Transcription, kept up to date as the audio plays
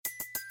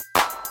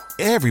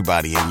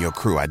Everybody in your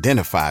crew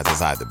identifies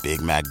as either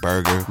Big Mac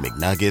Burger,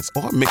 McNuggets,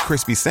 or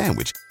McCrispy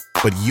Sandwich.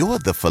 But you're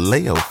the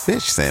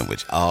Filet-O-Fish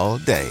Sandwich all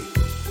day.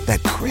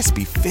 That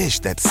crispy fish,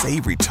 that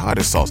savory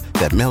tartar sauce,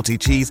 that melty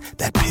cheese,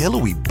 that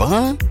pillowy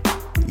bun.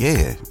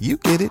 Yeah, you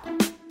get it.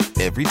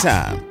 Every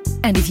time.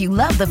 And if you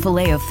love the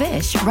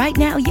Filet-O-Fish, right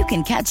now you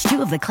can catch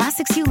two of the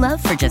classics you love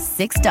for just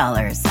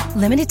 $6.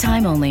 Limited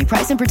time only.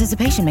 Price and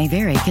participation may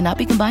vary. Cannot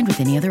be combined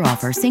with any other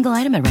offer. Single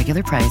item at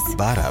regular price.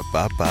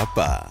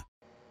 Ba-da-ba-ba-ba.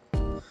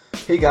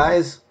 Hey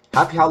guys,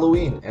 happy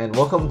Halloween and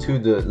welcome to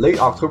the late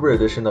October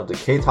edition of the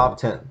K-Top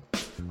 10.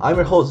 I'm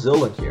your host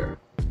Zilin here.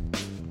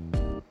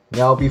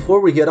 Now before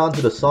we get on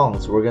to the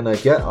songs, we're gonna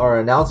get our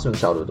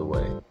announcements out of the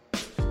way.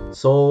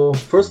 So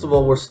first of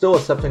all, we're still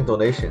accepting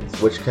donations,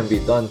 which can be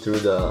done through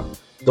the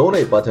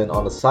donate button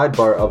on the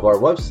sidebar of our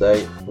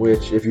website,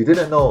 which if you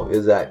didn't know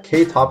is at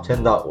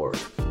ktop10.org.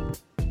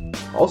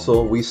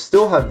 Also, we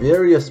still have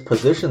various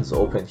positions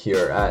open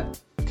here at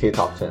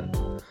K-Top 10.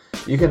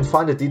 You can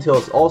find the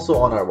details also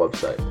on our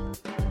website.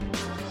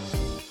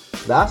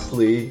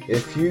 Lastly,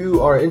 if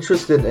you are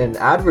interested in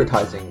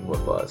advertising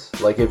with us,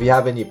 like if you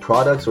have any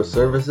products or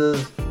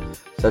services,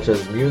 such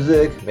as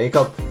music,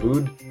 makeup,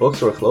 food,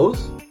 books, or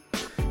clothes,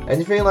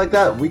 anything like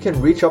that, we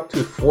can reach up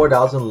to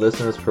 4,000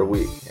 listeners per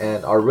week,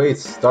 and our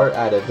rates start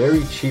at a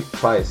very cheap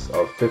price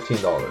of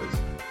 $15.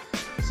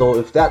 So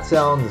if that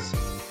sounds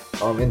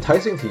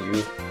enticing to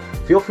you,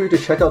 feel free to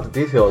check out the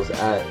details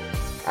at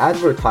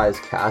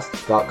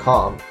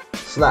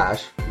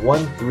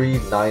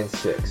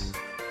advertisecast.com/1396.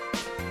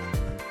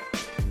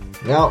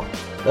 Now,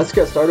 let's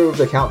get started with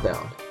the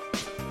countdown.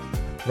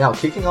 Now,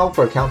 kicking off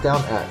our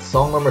countdown at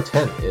song number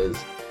 10 is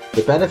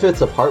The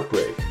Benefits of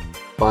Heartbreak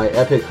by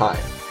Epic High,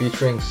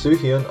 featuring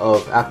Soohyun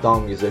of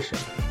Akdong Musician.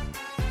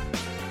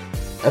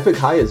 Epic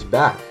High is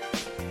back.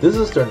 This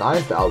is their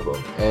 9th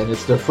album, and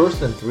it's their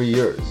first in 3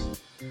 years.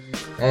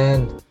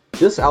 And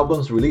this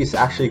album's release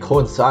actually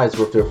coincides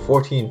with their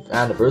 14th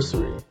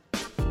anniversary,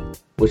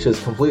 which is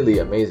completely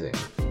amazing.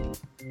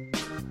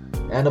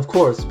 And of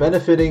course,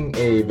 benefiting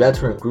a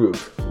veteran group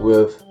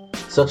with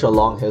such a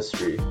long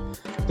history,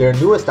 their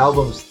newest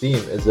album's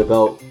theme is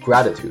about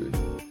gratitude.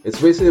 It's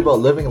basically about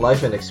living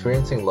life and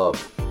experiencing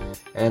love,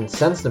 and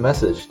sends the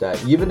message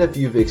that even if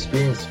you've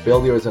experienced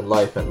failures in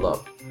life and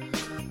love,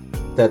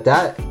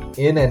 that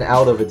in and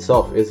out of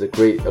itself is a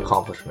great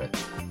accomplishment.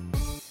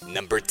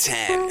 Number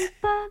 10.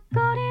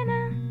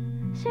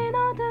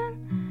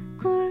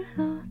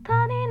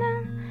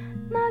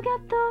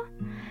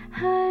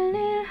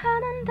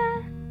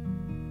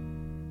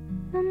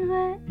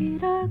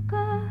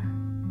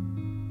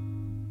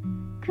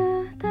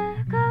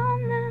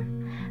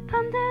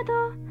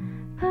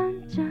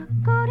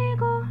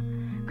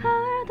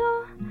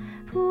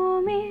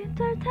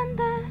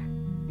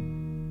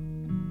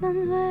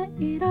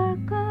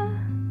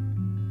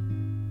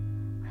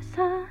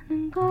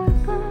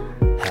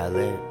 할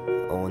일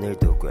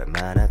오늘도 꽤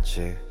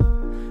많았지.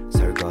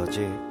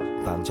 설거지,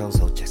 방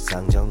청소,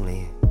 책상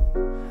정리,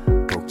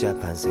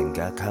 복잡한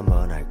생각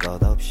한번 할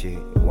것 없이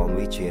원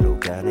위치로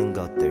가는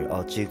것들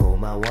어찌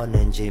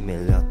고마웠는지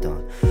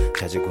밀렸던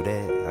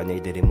자주구레 할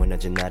일들이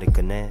무너진 날이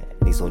끝내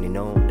네 손이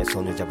내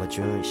손을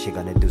잡아준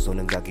시간에 두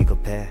손은 가기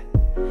급해.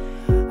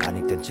 안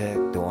읽던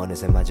책도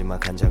어느새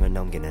마지막 한 장을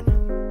넘기는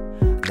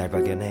날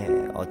발견해.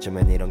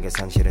 어쩌면 이런 게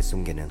상실에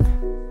숨기는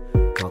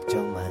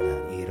걱정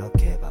많아.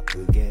 이렇게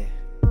바쁘게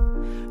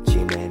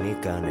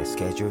지내니까 내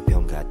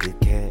스케줄표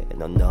가득해.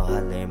 넌 너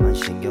할 일만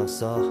신경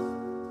써.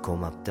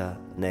 고맙다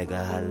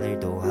내가 할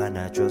일도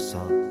하나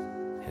줘서.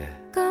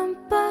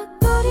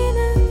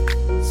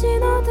 깜빡거리는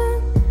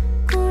신호등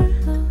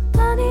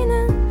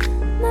굴러다니는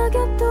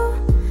낙엽도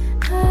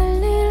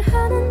할 일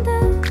하는데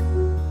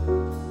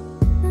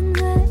난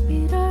왜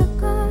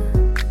이럴까.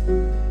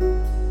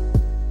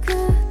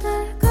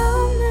 그대가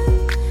없는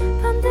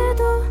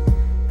밤새도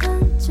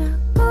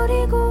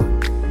반짝거리고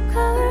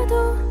가을도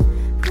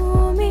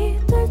봄이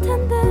될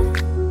텐데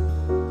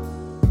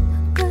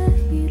난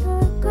왜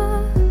이럴까.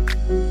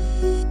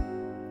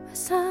 왜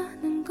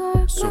사는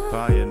걸까.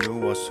 소파에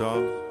누워서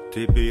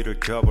TV를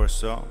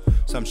켜벌써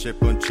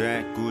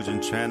 30분째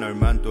꾸준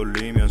채널만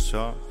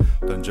돌리면서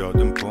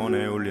던져둔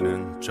폰에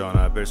울리는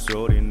전화벨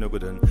소리.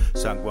 누구든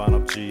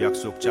상관없지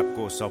약속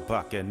잡고서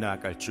밖에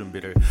나갈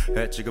준비를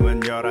해. 지금은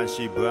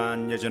 11시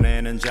반.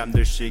 예전에는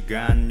잠들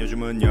시간.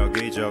 요즘은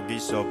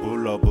여기저기서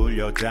불러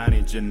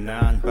다니지.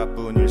 난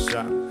바쁜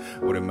일상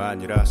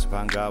오랜만이라서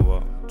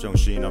반가워.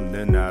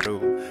 정신없는 하루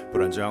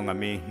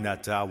불안정함이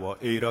나타워.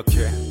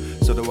 이렇게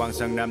써도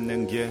항상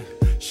남는 게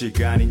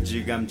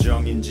시간인지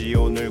감정인지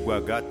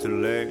오늘과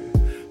같을래.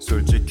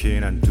 솔직히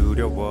난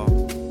두려워.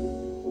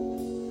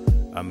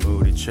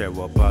 아무리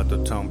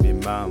채워봐도 텅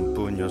빈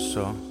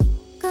마음뿐이었어.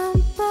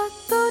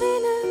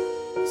 깜빡거리는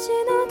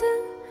신호등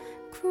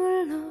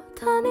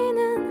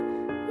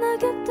굴러다니는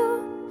낙엽도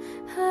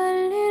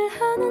할 일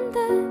하는데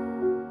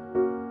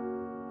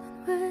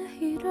난 왜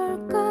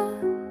이럴까.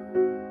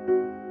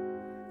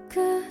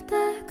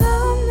 그대가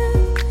없는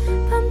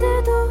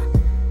밤새도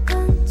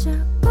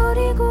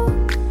반짝거리고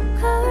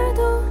가을도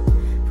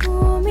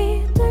봄이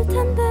될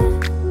텐데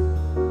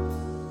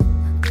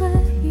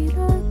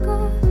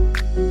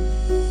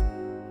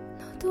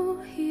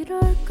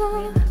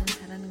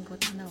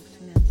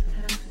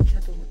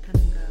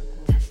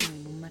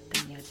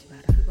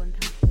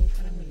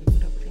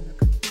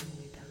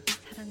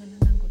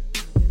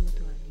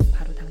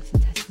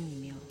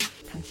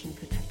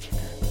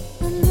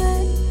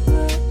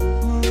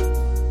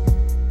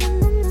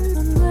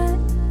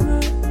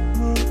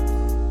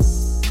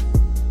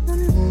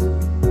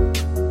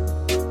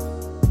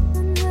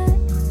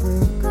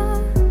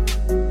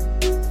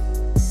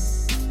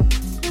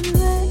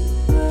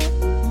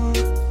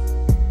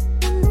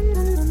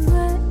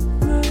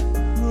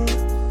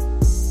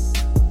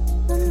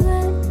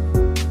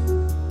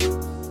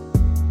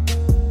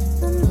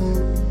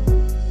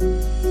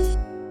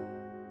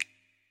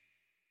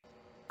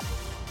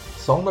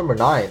song number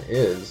 9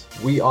 is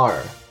We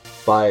Are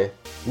by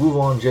Woo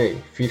Won-jae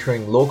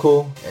featuring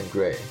Loco and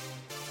Gray.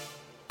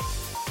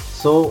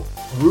 So,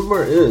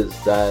 rumor is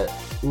that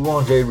Woo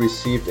Won-jae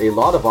received a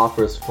lot of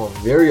offers from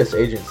various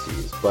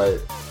agencies,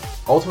 but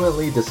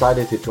ultimately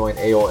decided to join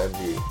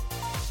AOMG.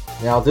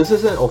 Now, this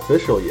isn't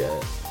official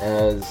yet,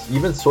 as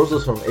even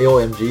sources from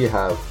AOMG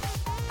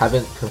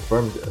haven't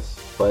confirmed this,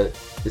 but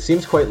it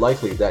seems quite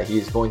likely that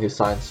he's going to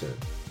sign soon.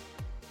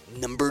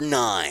 Number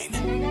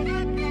 9.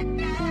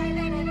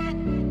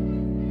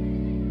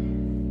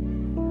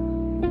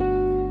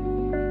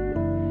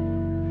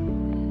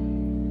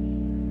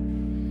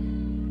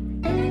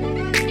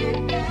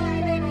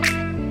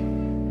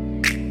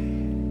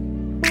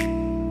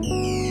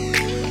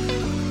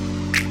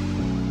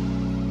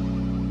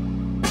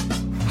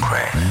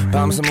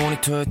 밤새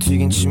모니터에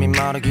튀긴 침이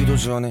마르기도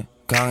전에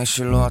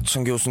강의실로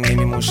하천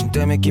교수님이 문신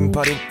때문에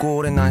긴팔 입고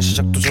오래 난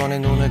시작도 전에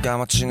눈을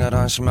감았지 날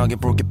한심하게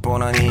볼 게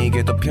뻔하니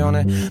이게 더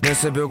편해 내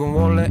새벽은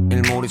원래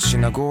일몰이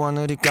지나고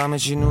하늘이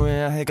까매진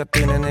후에야 해가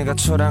뜨네 내가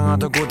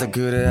처량하다고 다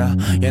그래야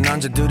얘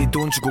남자들이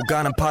돈 주고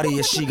가는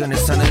파리에 시간을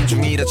사는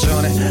중이라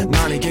전에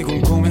난 이게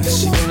궁금해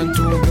시계는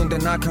둥근데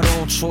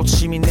날카로운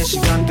초침이 내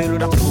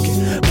시간들을 아프게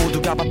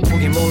모두가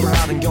바쁘게 뭘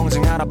하든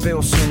경쟁하라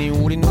배웠으니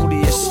우린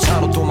우리의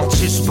스타로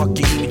도망칠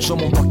수밖에 이미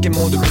좀 온 밖에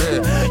모두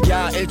그래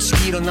야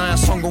일찍 일어나야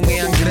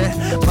성공해 안 그래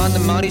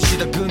맞는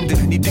말이시다 근데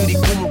니들이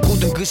꿈을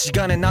꾸던 그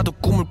시간에 나도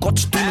꿈을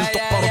꿨지 두 눈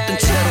똑바로 뜬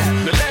채로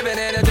We're living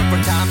in a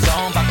different time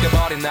zone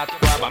바뀌어버린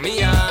낮과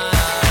밤이야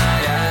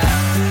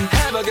yeah.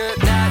 Have a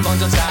good night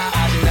먼저 자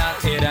아직 난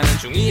일하는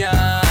중이야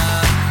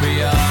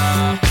We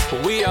are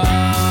who we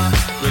are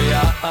We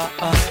are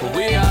who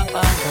we are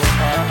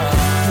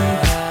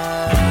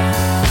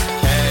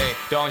Hey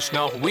don't you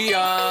know who we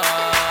are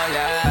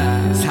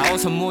yeah.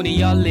 4호선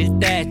문이 열릴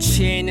때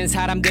취해 있는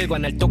사람들과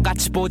날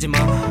똑같이 보지 마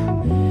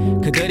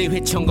그들이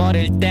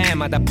휘청거릴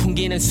때마다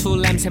풍기는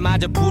술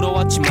냄새마저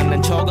부러웠지만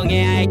난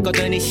적응해야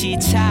했거든 이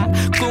시차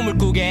꿈을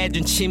꾸게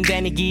해준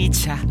침대 네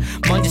기차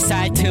먼지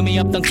쌓일 틈이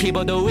없던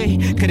키보드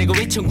위 그리고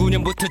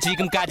 2009년부터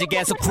지금까지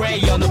계속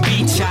그레이 어느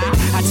비차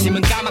아침은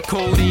까맣고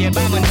우리의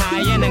밤은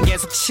하얘 난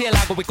계속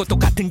칠하고 있고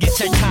똑같은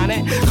기차를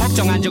타네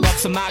걱정한 적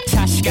없어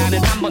막차 시간은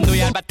한 번도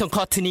얇았던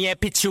커튼 위에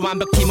빛이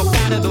완벽히 못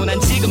가려도 난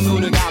지금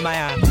눈을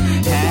감아야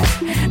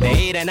해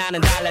내일의 나는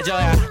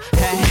달라져야 해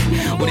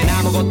우린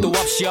아무것도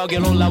없이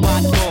여길 올라와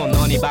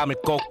넌 이 밤을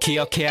꼭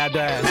기억해야 돼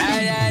yeah,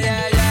 yeah,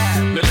 yeah,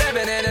 yeah. We're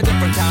living in a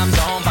different time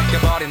zone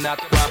바뀌어버린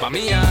낮과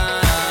밤이야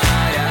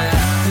yeah.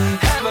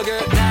 Have a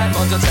good night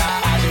먼저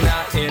자 아직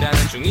난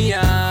일하는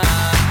중이야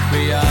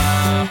We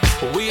are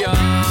who we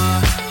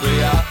are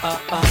We are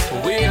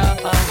who we are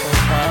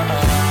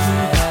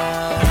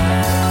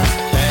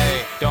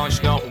Hey don't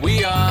you know who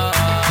we are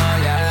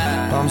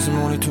밤새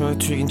모니터에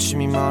튀긴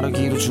침이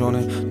마르기도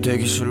전에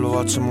대기실로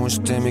아침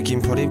문신 때문에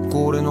긴팔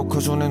입고 오래 녹화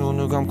전에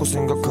눈을 감고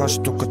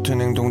생각하시 똑같은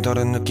행동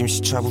다른 느낌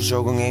시차부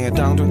적응에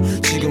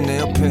해당돼 지금 내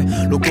옆에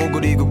로고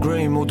그리고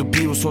그레이 모두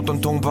비웃었던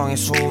동방의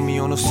소음이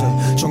어느새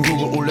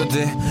전국을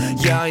울려대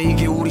야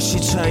이게 우리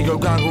시차의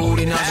결과고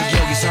우린 아직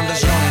여기 산다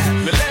전에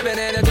We're living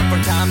in a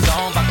different time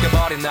zone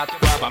바뀌어버린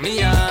낮과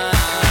밤이야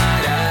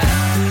yeah.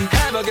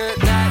 Have a good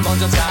night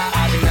먼저 자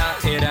아직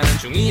난 일하는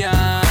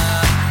중이야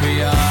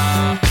We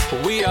are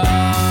who we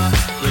are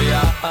We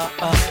are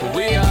who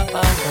we are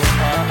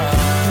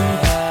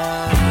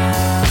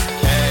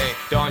Hey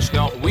don't you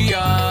know who we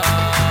are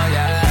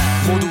yeah.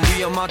 모두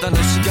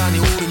위험하다는 시간이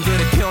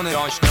우린들의 편에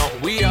Don't you know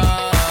who we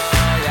are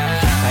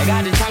yeah.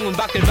 밝아진 창문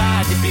밖을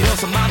봐야지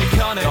비로소 마음이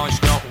편해 Don't you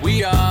know who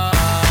we are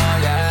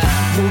yeah.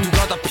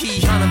 모두가 다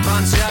피하는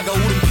반지하가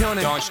우린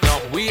편해 Don't you know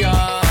who we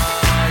are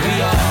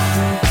We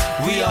are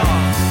We are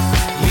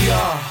We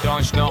are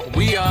Don't you know who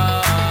we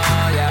are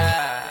yeah.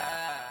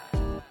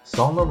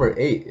 Song number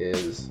 8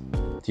 is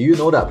Do You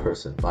Know That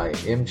Person by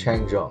Im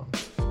Chang-jung.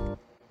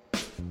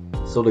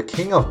 So the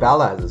king of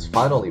ballads is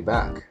finally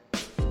back.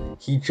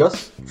 He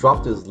just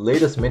dropped his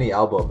latest mini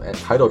album and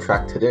title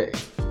track today.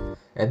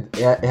 And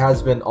it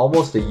has been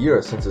almost a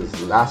year since his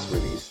last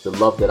release, The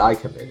Love That I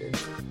Committed.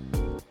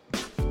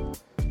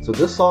 So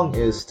this song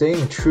is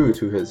staying true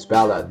to his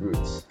ballad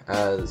roots,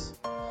 as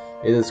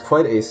it is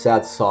quite a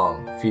sad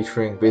song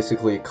featuring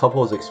basically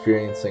couples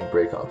experiencing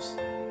breakups.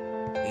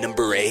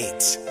 Number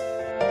 8.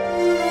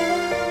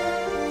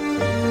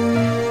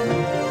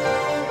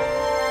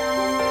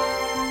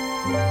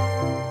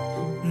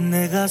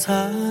 내가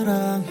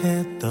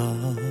사랑했던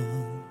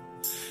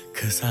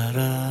그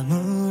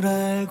사람을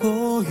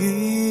알고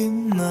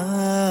있나요?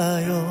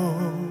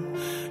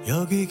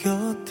 여기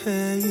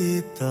곁에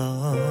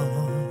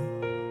있던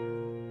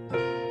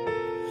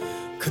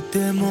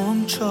그때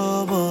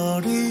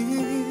멈춰버린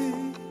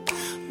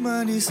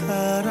많이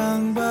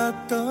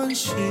사랑받던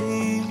시간들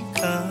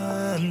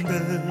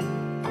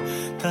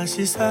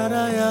다시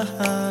살아야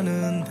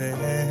하는데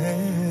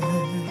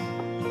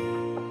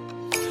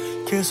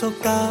계속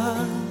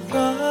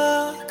따라가도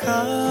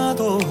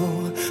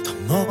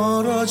더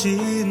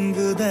멀어진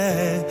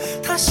그대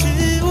다시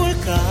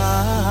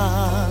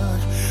올까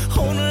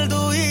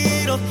오늘도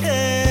이렇게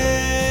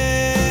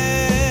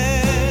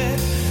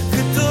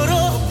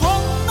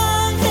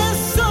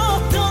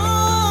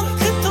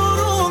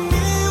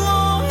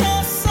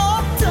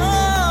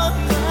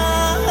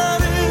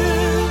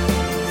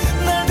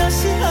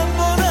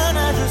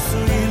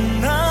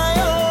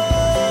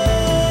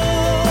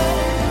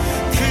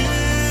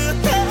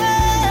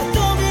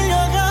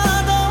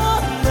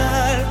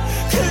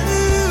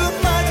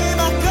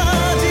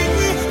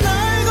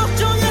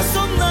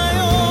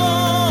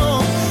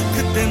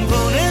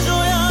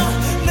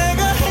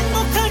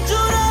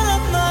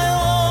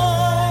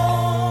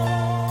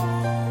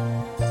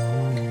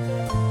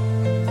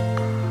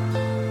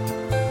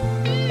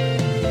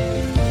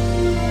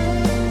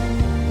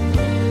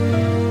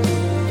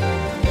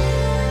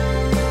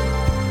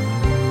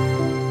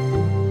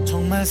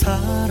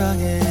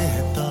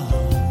사랑했던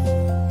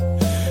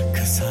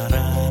그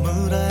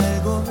사람을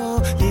알고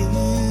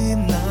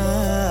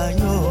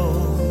있나요?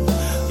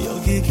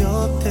 여기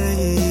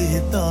곁에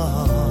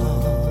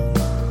있던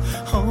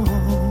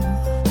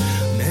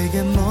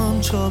내게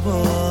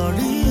멈춰버린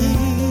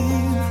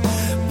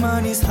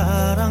많이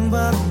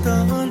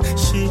사랑받던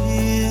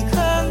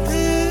시간들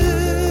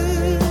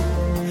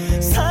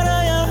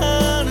살아야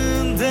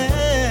하는데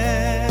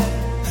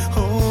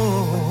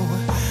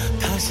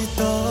다시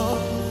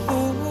떠올려도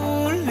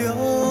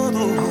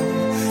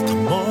더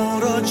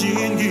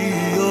멀어진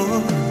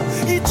기억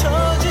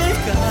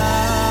잊혀질까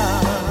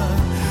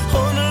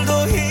오늘도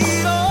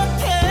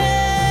이렇게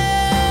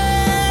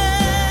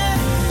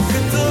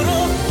그토록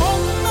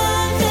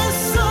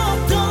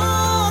원망했었던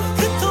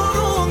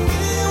그토록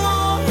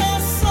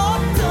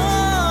미워했었던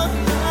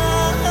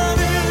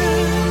나를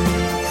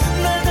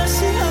날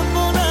다시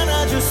한번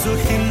안아줄 수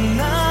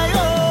있나요?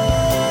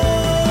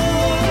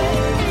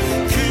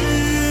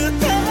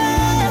 그때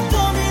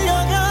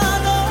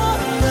떠밀려가던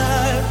날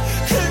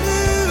그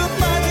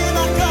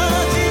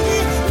마지막까지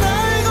날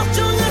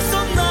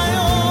걱정했었나요?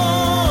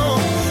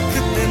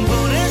 그땐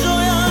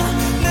보내줘야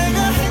내가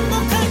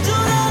행복할 줄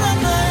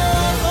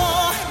알았나요?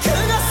 그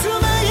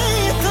가슴에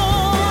있던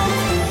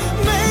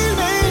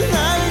매일매일 날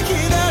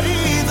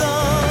기다리던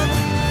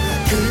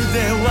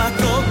그대와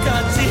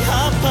똑같이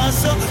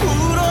아파서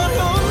울어요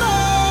나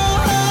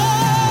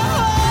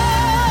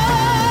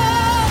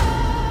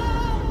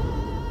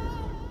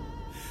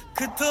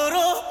그토록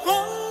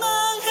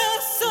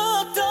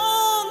원망했었던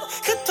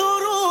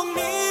그토록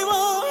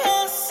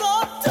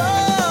미워했었던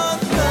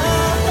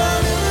나를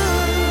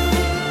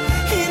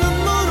이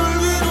눈물을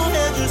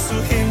위로해줄 수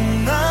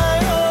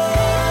있나요?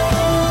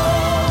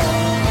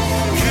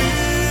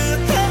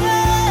 그때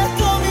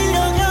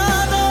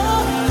떠밀려가던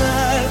날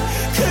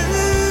그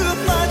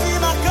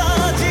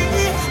마지막까지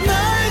날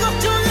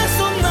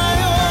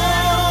걱정했었나요?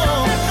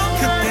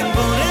 그땐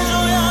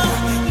보내줘야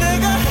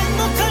내가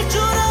행복할 줄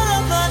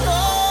알았나요?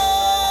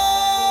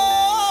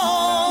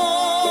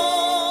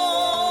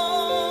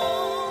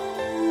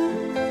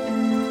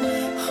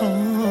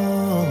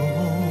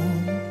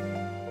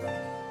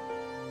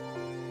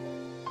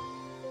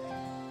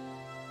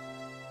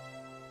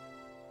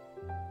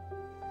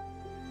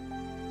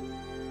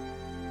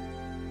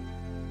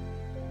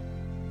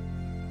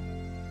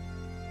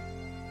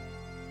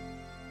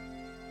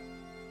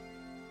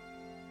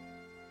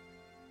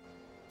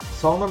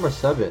 Song number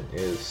 7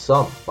 is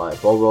Some by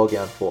Bulldog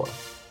 4.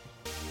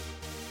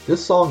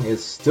 This song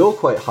is still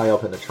quite high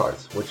up in the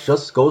charts, which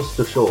just goes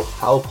to show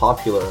how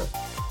popular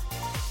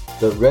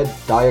the Red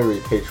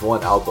Diary Page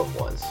 1 album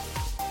was.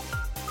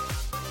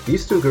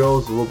 These two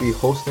girls will be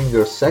hosting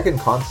their second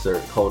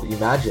concert called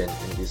Imagine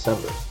in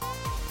December.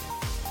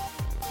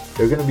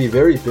 They're going to be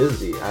very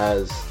busy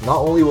as not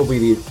only will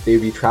they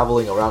be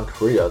traveling around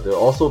Korea, they'll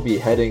also be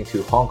heading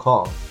to Hong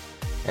Kong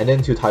and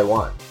into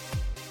Taiwan.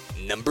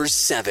 Number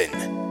 7.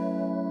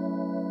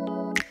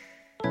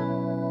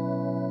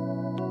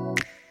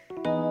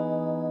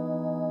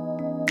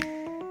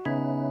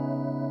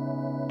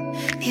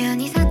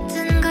 편히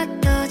섰던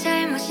것도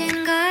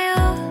잘못인가요?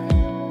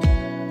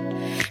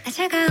 나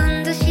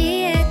차가운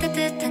도시의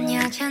따뜻한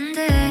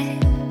여잔데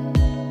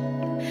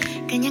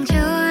그냥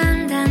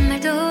좋아한단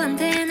말도 안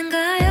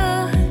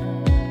되는가요?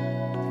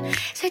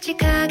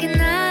 솔직하게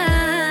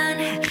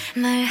난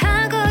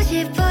말하고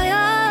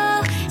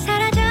싶어요.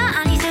 사라져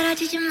아니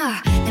사라지지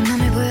마. 내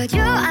맘을 보여줘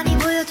아니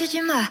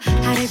보여주지 마.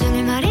 하루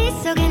종일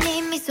머릿속에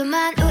네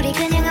미소만 우리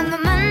그냥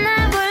한번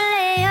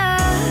만나볼래요.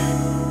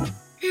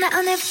 나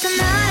오늘부터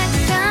너랑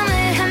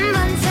썸을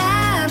한번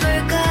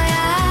타볼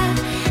거야.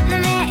 너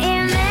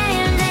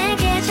매일매일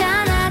내게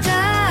전화도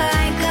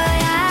할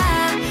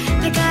거야.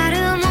 밀가루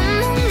못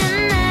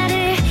먹는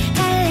나를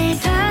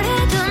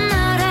달래서라도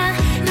너랑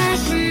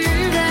맛있는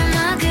걸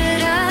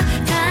먹으러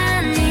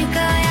다닐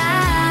거야.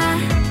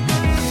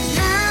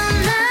 Nom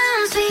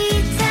nom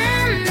sweet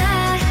and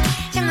hot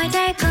정말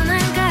달콤한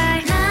걸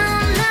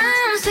Nom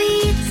nom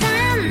sweet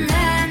and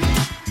hot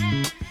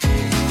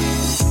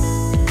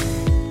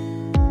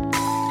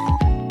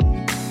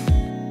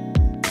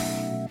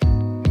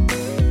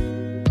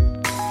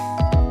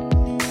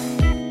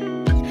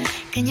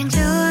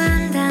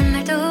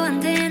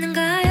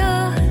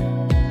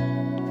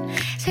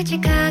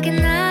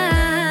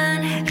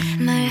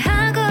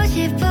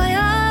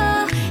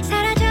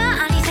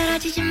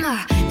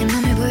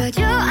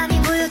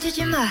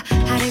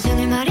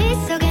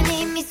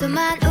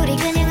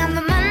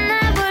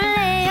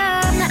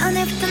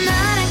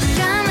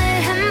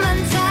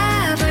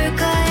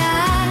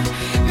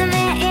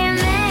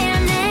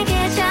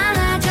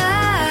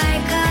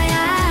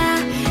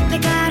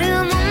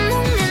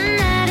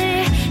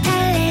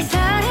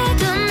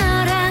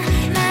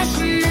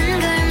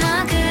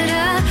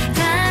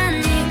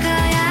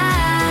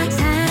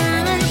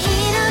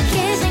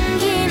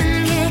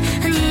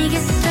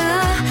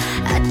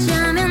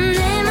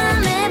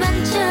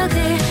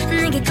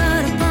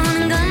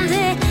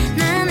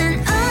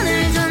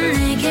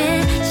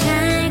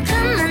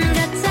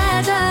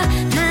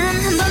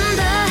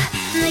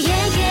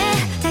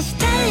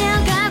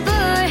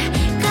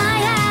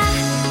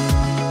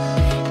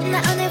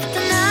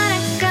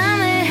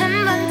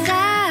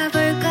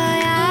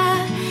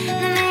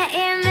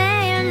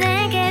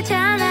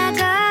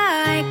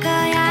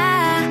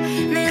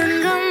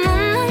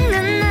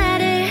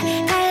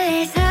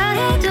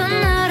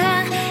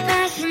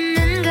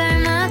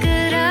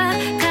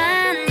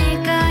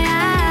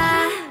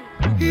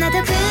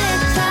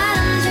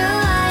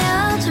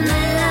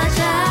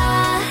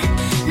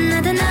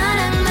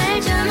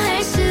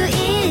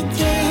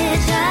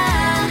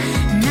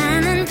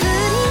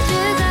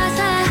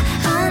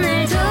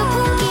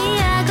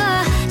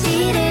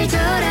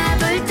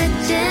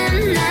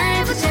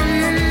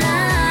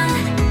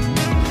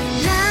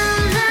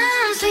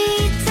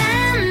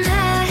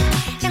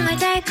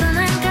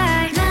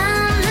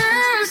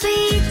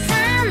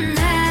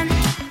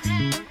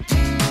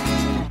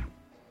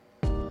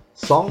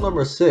Song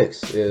number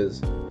 6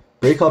 is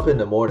Break Up in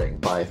the Morning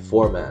by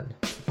Four Men.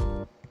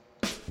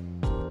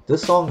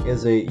 This song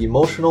is a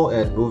emotional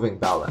and moving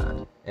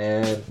ballad,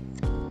 and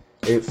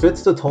it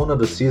fits the tone of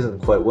the season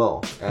quite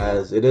well,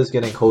 as it is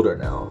getting colder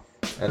now,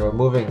 and we're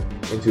moving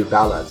into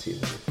ballad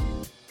season.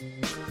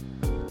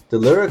 The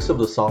lyrics of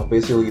the song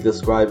basically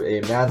describe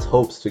a man's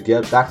hopes to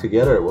get back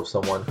together with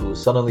someone who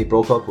suddenly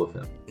broke up with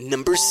him.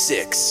 Number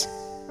 6.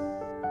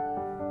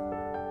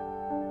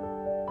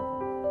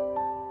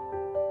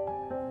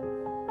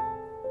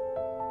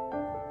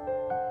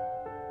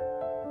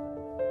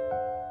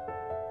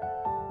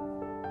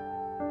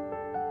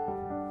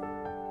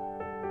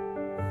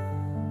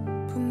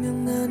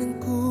 분명 나는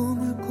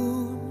꿈을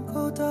꾼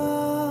거다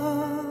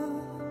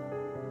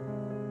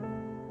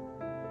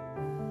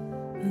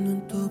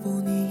눈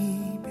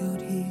떠보니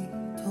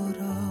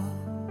이별이더라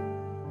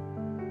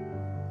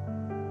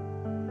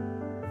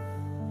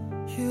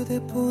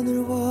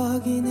휴대폰을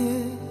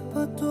확인해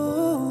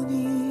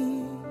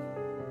봤더니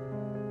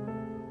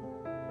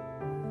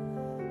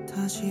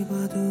다시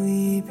봐도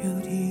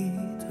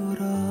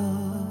이별이더라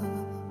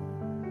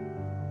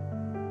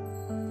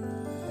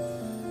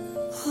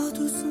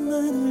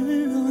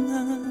헛웃음만을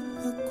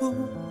너나봤고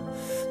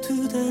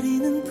두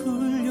다리는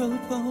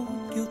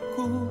풀려버렸고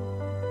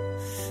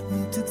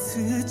문득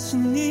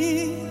스친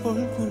네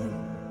얼굴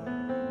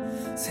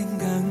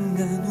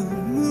생각나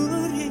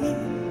눈물이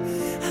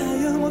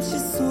하염없이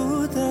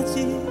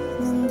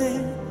쏟아지는데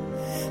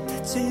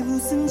대체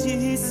무슨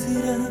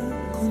짓을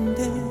한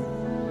건데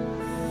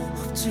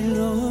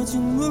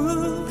엎질러진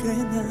물에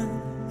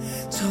난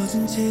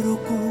젖은 채로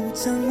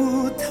꼼짝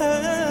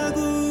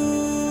못하고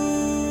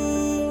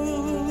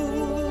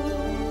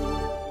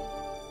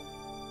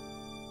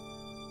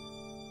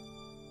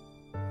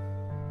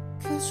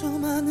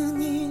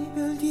수많은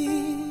이별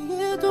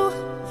뒤에도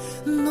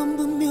넌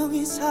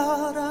분명히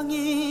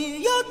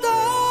사랑이었다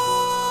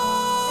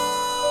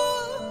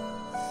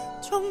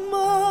정말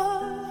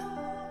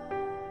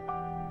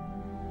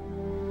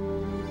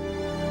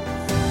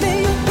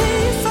내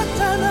옆에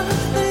있었잖아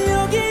늘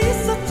여기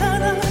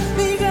있었잖아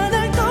네가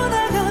날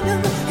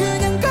떠나가면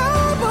그냥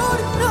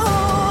가버리면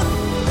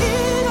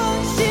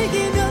이런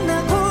식이면 나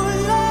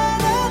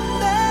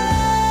곤란한데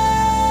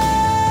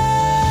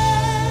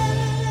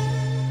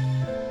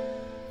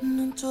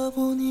눈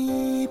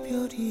떠보니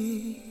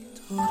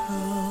이별이더라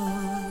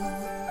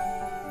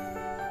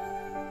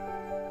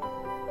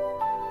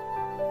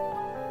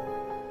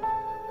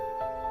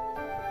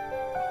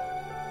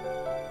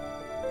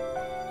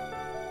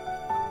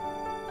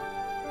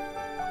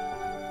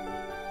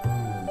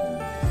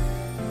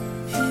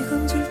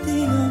이건 절대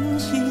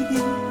연식이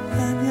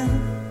아냐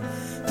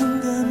눈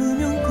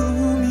감으면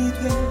꿈이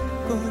될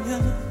거야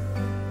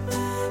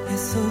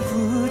애써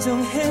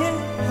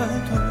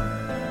부정해봐도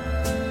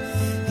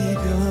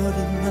이별은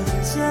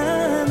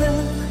맞잖아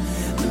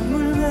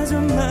눈물마저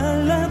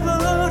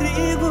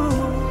말라버리고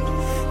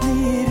네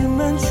이름만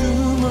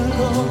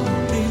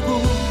중얼거리고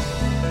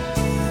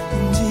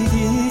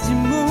움직이지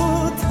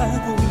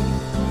못하고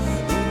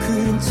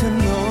웅크린 채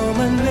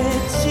너만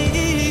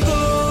외치고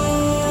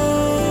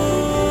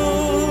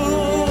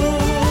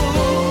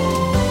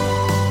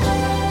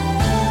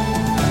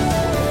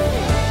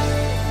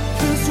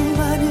그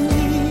수많은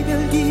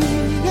이별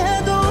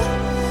뒤에도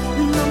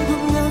넌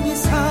분명히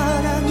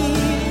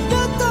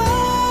사랑이었다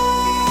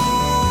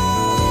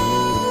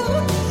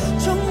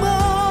정말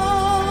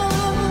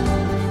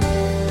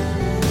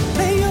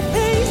내 옆에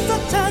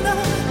있었잖아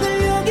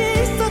늘 여기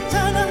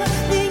있었잖아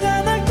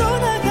네가 날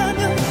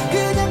떠나가면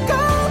그냥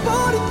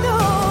가버리면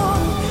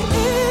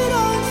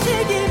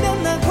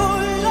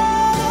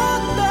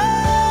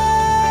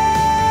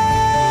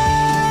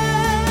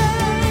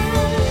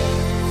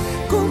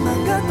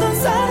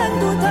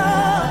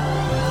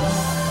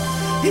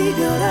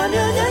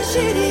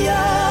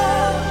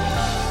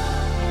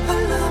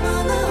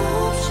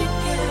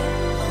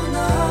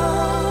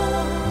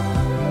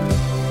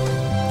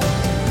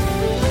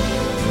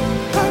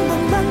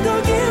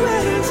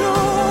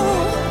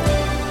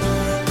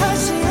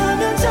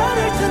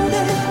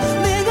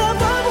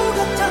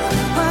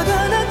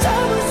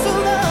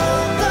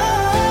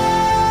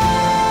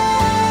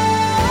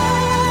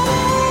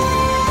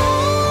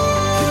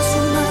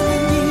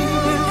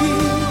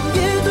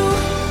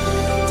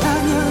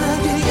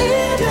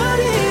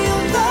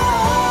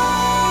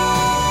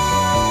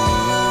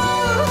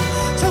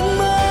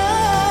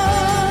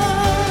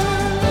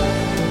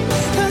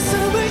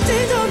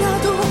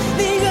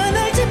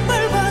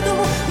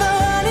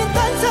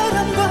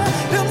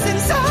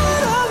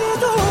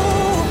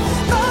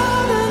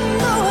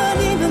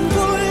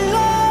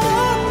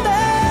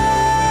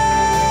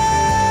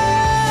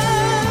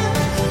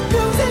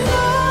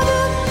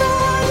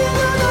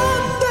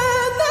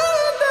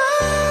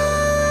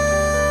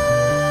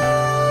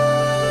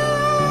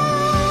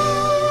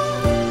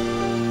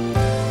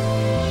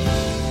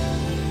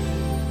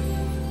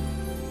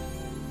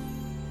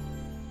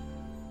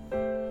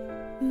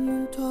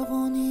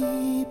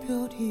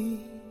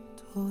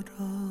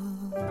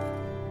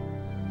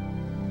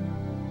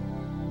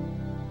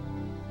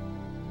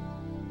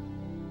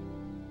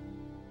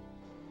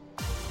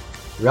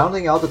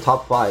Rounding out the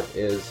top 5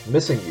 is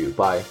Missing You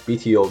by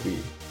BTOB.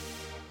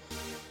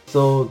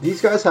 So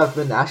these guys have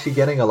been actually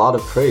getting a lot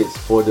of praise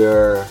for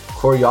their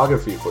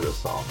choreography for this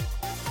song,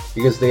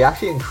 because they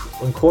actually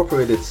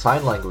incorporated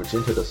sign language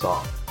into the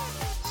song.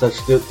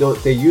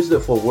 They used it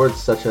for words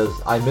such as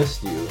I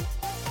missed you,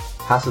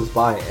 passes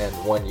by, and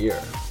 1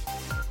 year.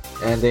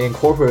 And they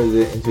incorporated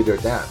it into their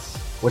dance,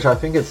 which I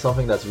think is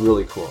something that's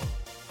really cool.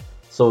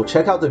 So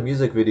check out the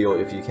music video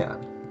if you can.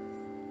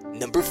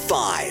 Number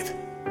 5.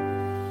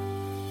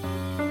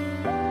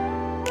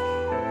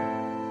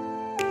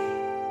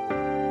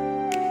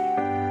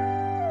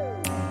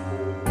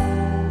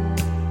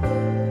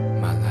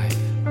 My life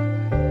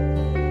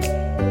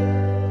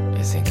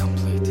is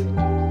incomplete.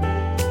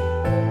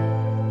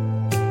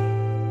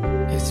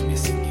 It's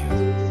missing you.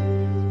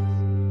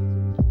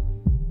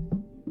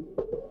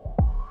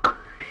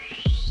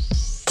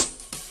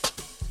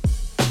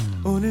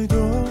 오늘도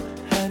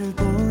하루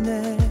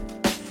보내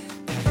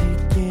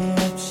다를 게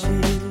없이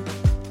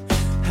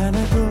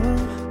하나도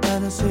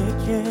안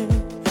어색해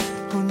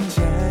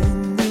혼자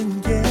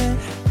있는 게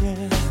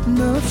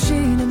너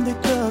없이는 될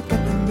것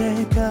같은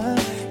내가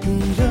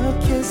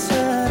이렇게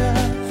살아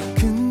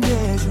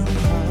근데 좀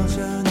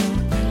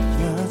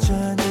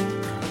여전히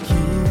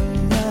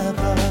기억나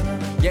봐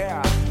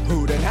Yeah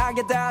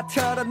후련하게 다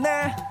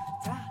털어내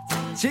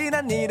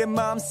지난 일에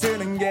마음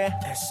쓰는 게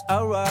It's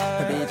alright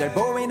답이 잘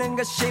보이는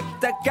것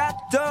싶다가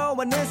또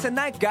어느새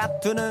날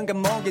가두는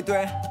감옥이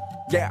돼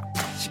Yeah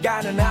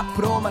시간은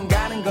앞으로만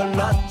가는 걸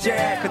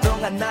어째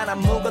그동안 난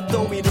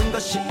아무것도 이룬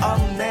것이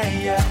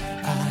없네 yeah.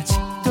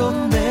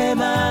 아직도 내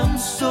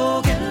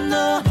마음속에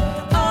너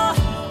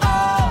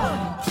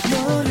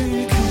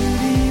너를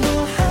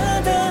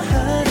그리워하다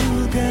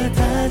하루가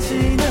다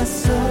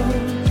지났어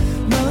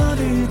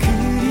너를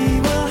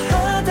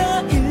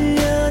그리워하다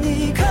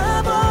 1년이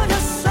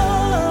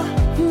가버렸어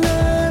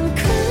난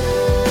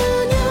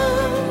그냥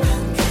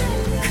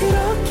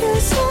그렇게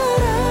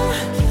살아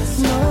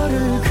너를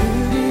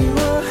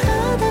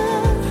그리워하다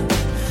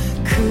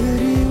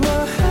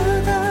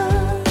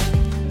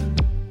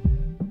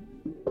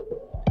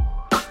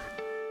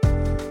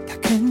다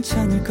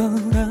괜찮을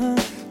거라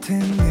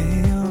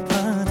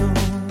되뇌어봐도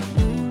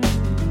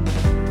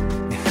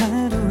내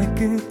하루의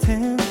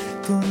끝엔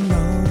또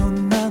너로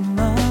남아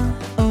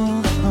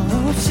너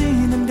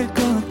없이는 될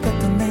것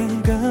같던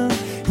내가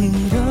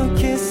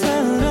이렇게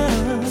살아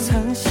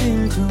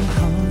사실 좀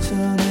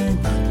허전해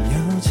넌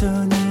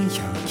여전히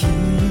여기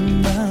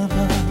있나 봐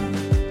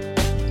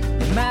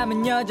내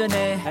맘은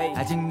여전해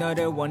아직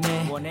너를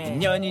원해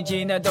년이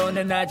지나도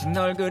난 아직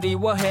널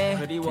그리워해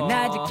난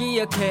아직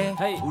기억해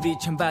우리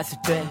처음 봤을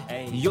때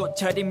네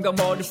옷차림과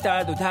머리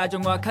스타일도 다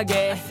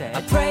정확하게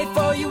I pray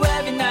for you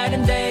every night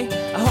and day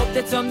I hope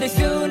that someday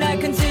soon I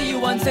can see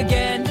you once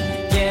again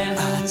yeah.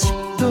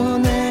 아직도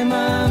내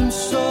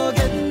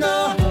마음속에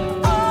너를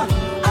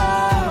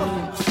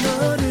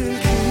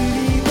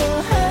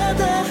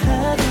그리워하다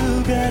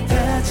하루가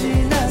다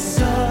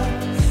지났어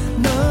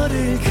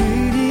너를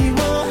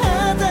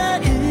그리워하다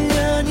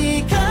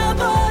 1년이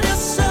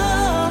가버렸어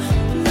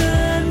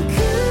난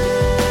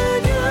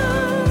그냥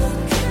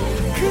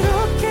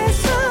그렇게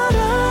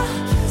살아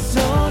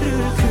너를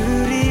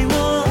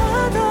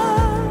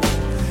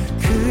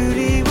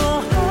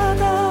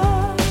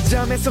그리워하다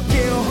잠에서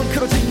깨어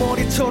헝클어진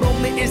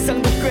머리처럼 내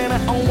일상도 꽤나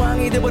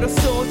엉망이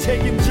돼버렸어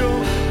책임져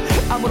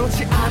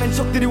아무렇지 않은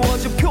척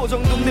드리워진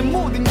표정도 내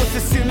모든 것에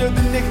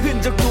스며든 내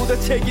흔적도 다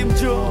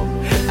책임져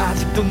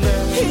아직도 날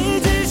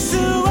잊을 수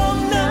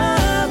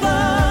없나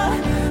봐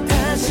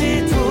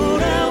다시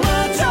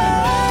돌아와줘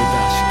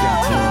또다시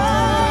같은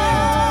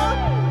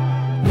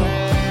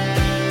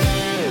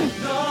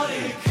너를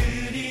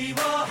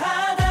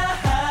그리워하다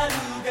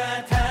하루가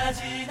다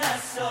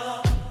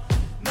지났어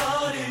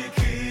너를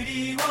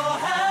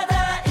그리워하다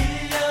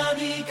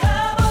 1년이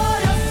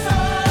가버렸어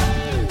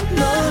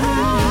너를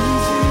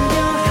잊으려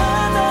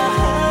하다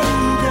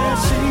하루가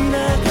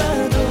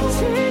지나가도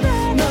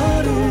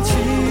너를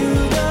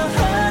지우려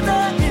하다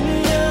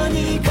 1년이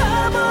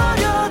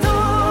가버려도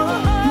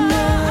난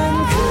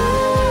그냥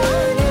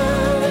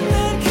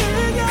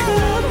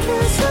그렇게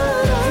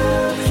살아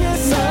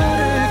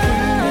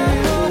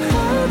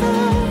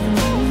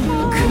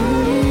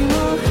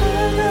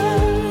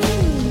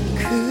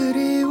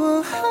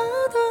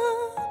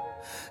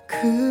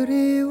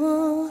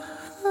그리워하다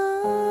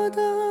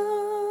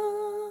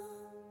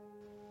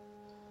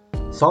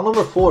Song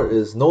number 4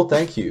 is No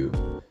Thank You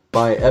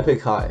by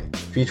Epic High,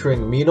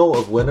 featuring Mino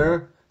of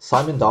Winner,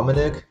 Simon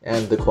Dominic,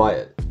 and The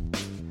Quiet.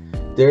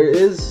 There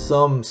is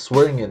some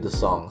swearing in the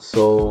song,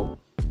 so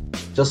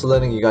just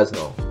letting you guys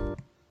know.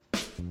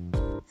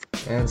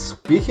 And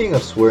speaking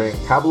of swearing,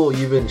 Tablo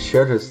even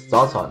shared his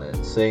thoughts on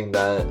it, saying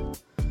that,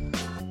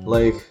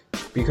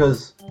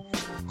 because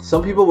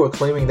some people were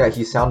claiming that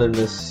he sounded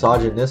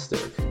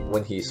misogynistic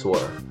when he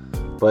swore,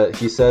 but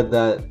he said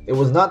that it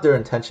was not their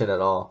intention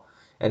at all.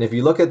 And if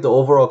you look at the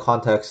overall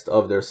context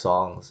of their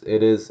songs,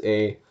 it is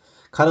a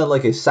kind of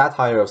like a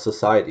satire of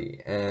society,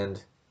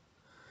 and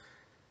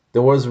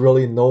there was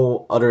really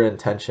no other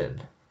intention.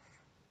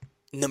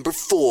 Number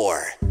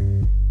 4.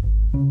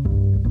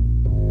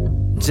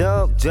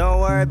 Don't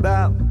worry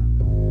about.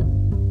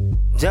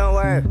 Don't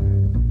worry.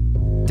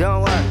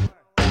 Don't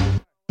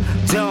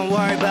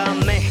worry about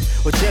me.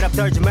 오지랖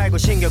떨지 말고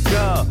신경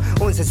꺼.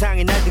 온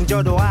세상이 날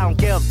등져도 I don't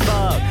give a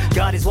fuck.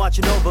 God is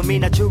watching over me.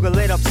 나 죽을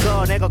일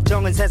없어. 내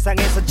걱정은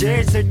세상에서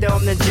제일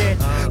쓸데없는 짓.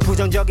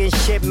 부정적인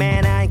shit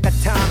man I ain't got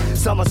time.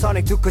 Summer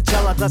Sonic 두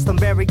Coachella dust don't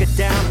bury it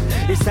down.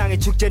 일상의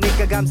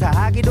축제니까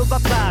감사하기도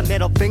바빠.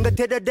 Middle finger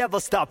to the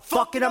devil stop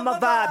fucking up my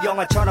vibe.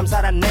 영화처럼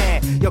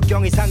살았네.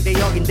 역경이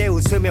상대역인데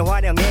웃으며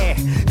환영해.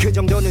 그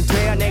정도는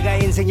돼야 내가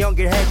인생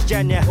연기를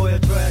해주잖냐.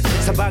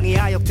 사방이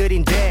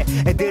아역들인데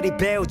애들이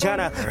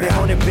배우잖아. 내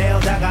혼을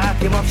배우다가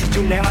아낌없이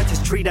쭉 내한테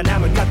스트리트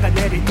남을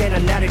깎아내릴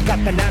때는 나를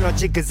깎아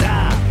나눴지. Cause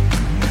I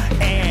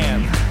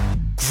am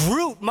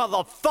Groot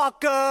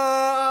motherfucker.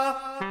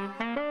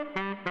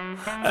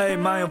 Hey,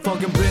 my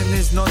fucking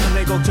business. 너는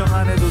내 걱정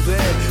안 해도 돼.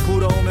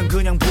 부러우면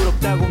그냥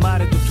부럽다고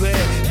말해도 돼.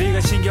 네가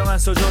신경 안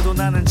써줘도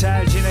나는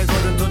잘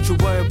지내거든. Don't you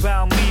worry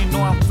about me. No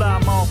I'm fly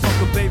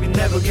motherfucker baby.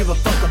 Never give a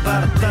fuck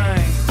about a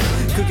thing.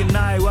 그게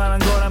나에 관한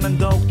거라면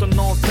더욱더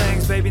no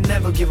thanks baby.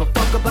 Never give a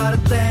fuck about a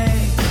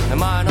thing.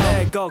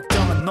 내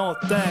걱정은 no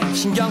thanks.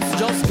 신경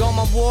써줘서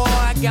고마워.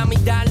 I got me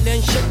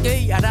darling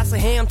shit. 알아서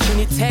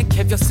헤엄치니 take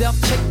have yourself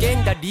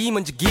check-in. 다리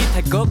먼저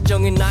기타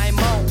걱정은 나의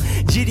몸.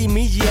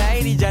 지리미지야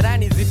이리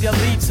잘하니지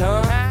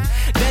별리터.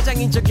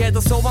 대장인 척해도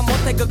소화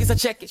못해 거기서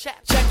check it.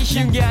 check it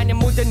쉬운 게 아니야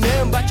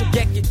무대는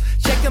받쳐겠기.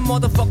 check the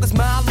motherfuckers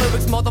my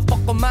lyrics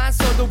motherfucker만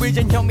써도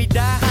이젠 혐이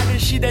다 하는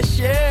시대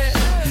shit.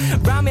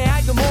 람에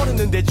알고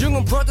모르는데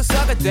중은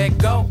프로듀서가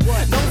됐고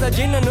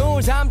농사짓는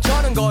후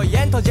삶처럼 거의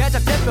엔터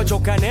제작 대표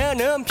조카는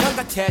음평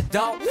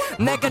같아도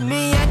내가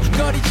네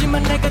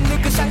안주거리지만 내가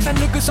너그 상사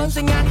너그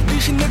선생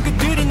아니듯이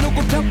너그들이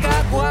누구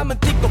평가하고 하면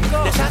띠고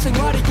내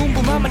사생활이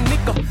궁금하면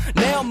니꺼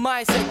내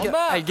엄마의 새끼야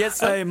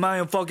알겠어. Hey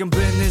my fucking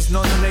business.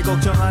 너는 내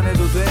걱정 안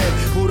해도 돼.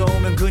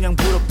 부러우면 그냥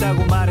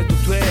부럽다고 말해도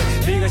돼.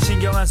 네가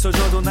신경 안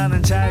써줘도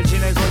나는 잘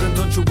지내거든.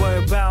 Don't you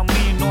worry about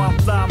me. No I'm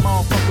fly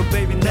motherfucker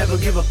baby. Never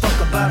give a fuck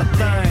about a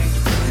thing.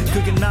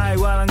 그게 나에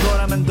관한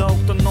거라면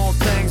더욱더 no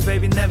thanks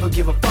baby. Never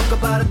give a fuck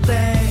about a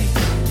thing.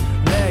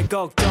 내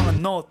걱정은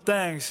no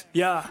thanks.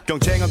 Yeah.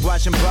 경쟁은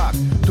관심 밖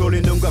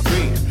돌린 눈과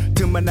귀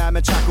틈만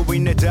나면 찾고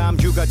있네 다음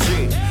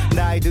휴가지.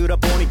 나이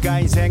들어보니까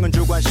인생은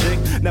주관식.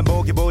 난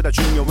보기보다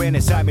중요해 내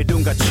삶이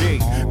눈같이.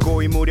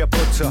 고이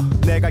무렵부터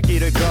내가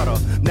길을 걸어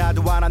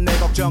나도 안한 내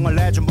걱정을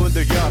해준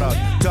분들 여럿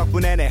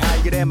덕분에 내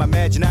할 길에만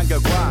매진한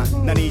결과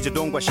난 이제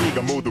돈과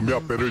시간 모두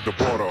몇 배를 더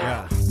벌어.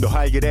 너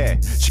할 길에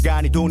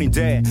시간이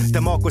돈인데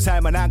다 먹고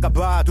살만한가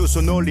봐 두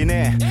손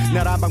올리네.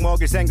 날 한 방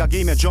먹일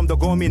생각이면 좀 더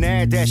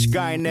고민해.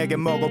 대시가인 내게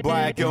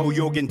먹어봐야 겨우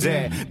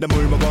욕인데 나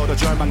물 먹어도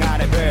절망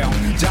안 해배요.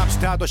 잠시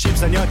타도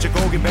 14년째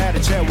고긴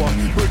배를 채워.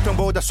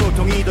 불통보다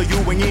소통이 더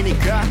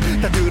유행이니까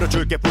다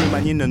들어줄게.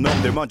 불만 있는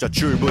놈들 먼저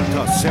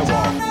줄부터 세워.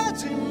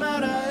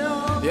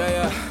 Yeah,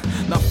 yeah.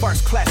 너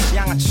first class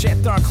양아치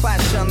third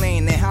class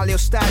연예인 내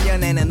할리우드 스타일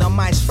연예는 넌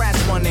my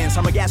stress 원인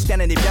선물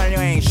계속되는 네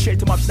별여행 쉴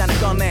틈 없이 나는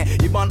꺼내.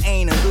 이번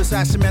A는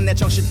의사였으면 내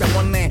정신병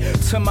원내.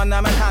 틈만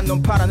나면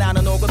한눈 팔아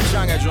나는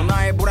오급장해줘.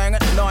 나의 불행은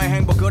너의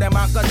행복 그래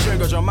맘껏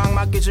즐겨줘. 막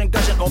맡기진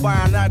까진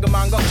오바야 날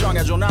그만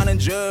걱정해줘. 나는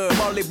저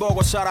멀리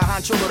보고 살아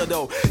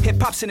한쪽으로도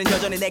힙합씬은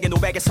여전히 내게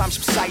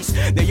 530 사이즈.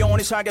 내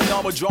영혼이 살게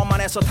너무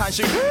조만해서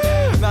탄식.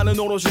 나는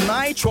오로지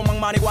나의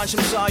조망만이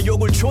관심사.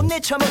 욕을 존내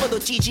처먹어도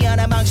찌지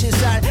않아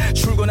망신살.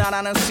 출근 안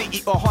하는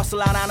CEO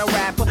허슬 안 하는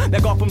래퍼. 내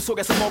거품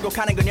속에서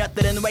목욕하는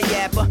그녀들은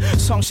왜 예뻐.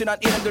 성실한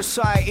이름들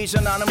사이 이제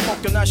나는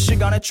목표. 난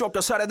시간에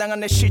쫓겨 살해당한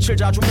내 시칠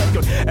자주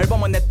목격.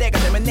 앨범은 내 때가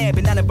되면 내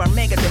빛나는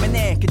발매가 되면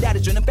내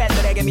기다려주는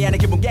팬들에게 미안해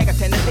기분 개가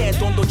됐는데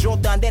돈도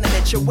줘도 안 되는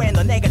대체 왜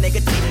너 내가 내가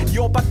티. 이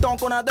오빠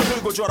똥꼬나도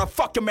긁고 줘라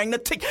fuck your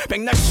magnetic.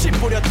 백날 씨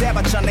뿌려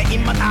대봤자 내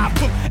입만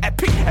아픔.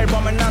 에픽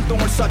앨범에 난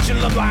똥을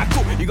써질러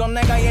놔고. 이건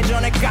내가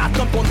예전에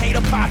깠던 본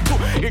헤이터 파트.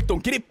 일동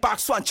길이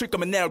박수 안 칠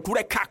거면 내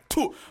얼굴에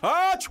각투.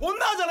 아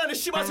존나 잘하네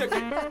씨발 새끼.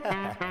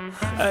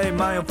 Hey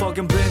my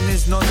fucking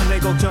business. 너는 내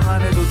걱정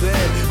안 해도 돼.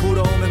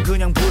 부러우면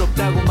그냥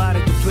부럽다고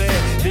말해도 돼.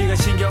 네가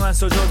신경 안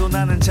써줘도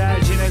나는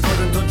잘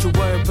지내거든. Don't you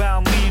worry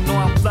about me. No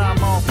I'm fly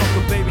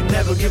motherfucker baby.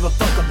 Never give a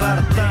fuck about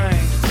a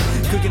thing.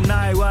 그게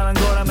나에 관한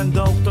거라면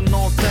더욱더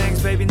no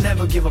thanks baby.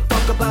 Never give a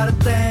fuck about a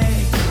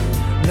thing.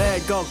 내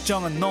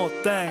걱정은 no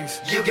thanks.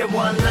 You get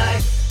one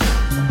life.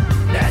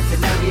 나한테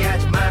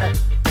낭비하지 마라.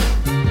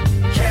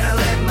 Can I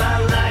live my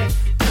life?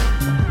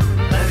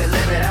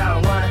 Live it how I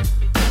want it.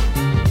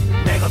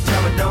 내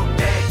걱정은 no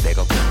thanks. 내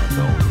걱정은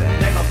no thanks.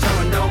 내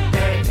걱정은 no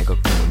thanks. 내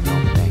걱정은 no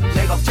thanks.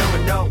 내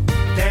걱정은 no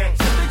thanks.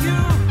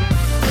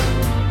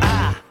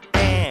 I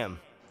am.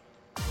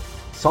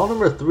 Song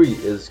number 3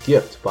 is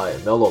Gift by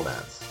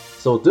Mellowmans.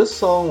 So this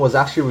song was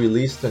actually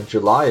released in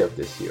July of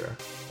this year,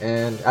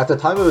 and at the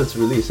time of its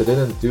release it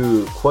didn't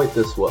do quite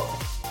this well.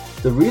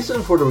 The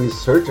reason for the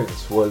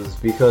resurgence was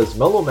because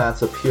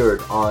Mellowmans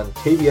appeared on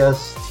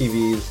KBS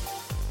TV's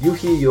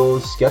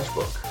Yoo-hee-yo's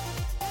Sketchbook,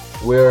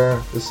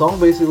 where the song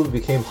basically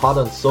became hot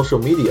on social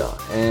media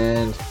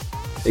and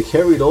it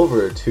carried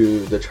over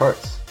to the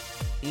charts.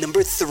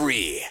 Number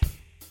 3.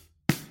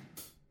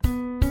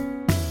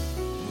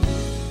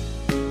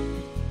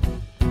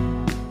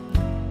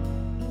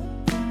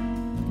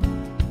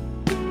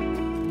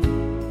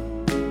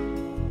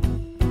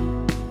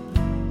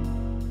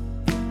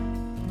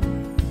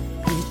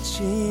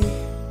 빛이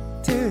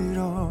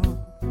들어오면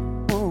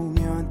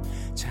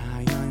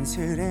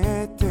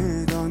자연스레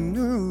뜨던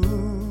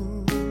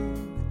눈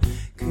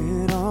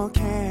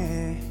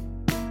그렇게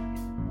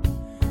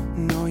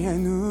너의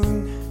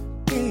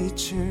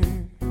눈빛을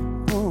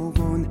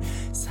보곤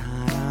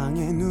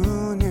사랑의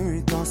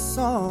눈을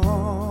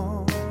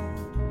떴어.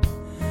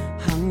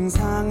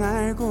 항상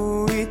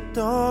알고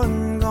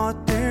있던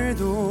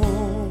것들도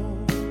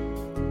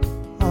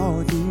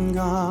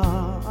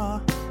어딘가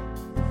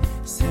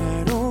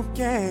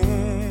새롭게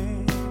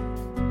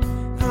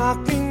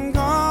바뀐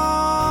것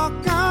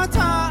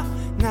같아.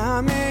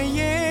 남의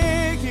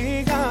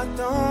얘기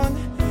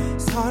같던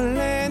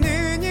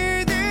설레는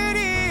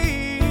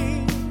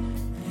일들이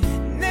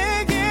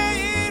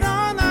내게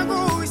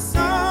일어나고 있어.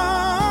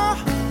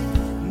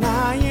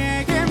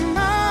 나에게만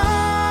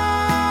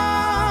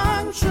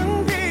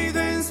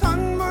준비된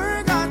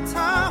선물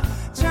같아.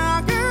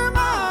 자그마한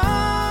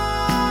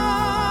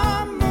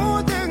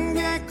모든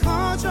게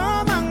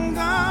커져만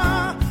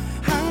가.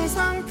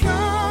 항상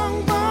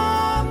평범했던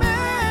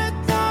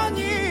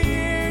이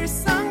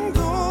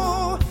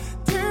일상도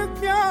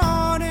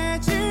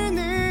특별해지는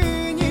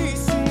이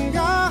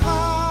순간.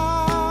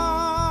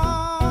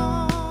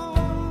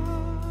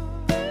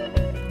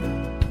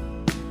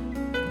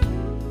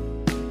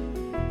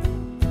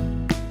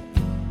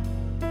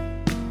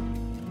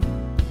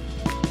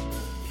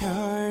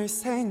 별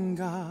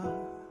생각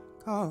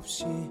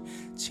없이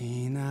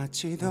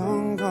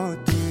지나치던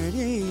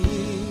것들이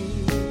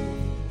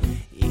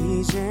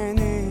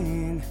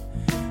이제는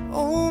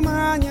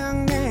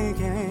오마냥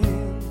내게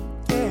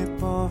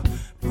예뻐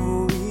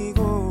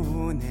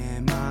보이고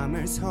내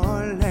맘을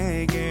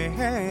설레게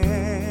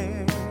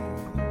해.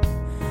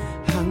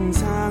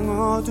 항상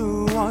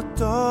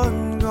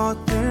어두웠던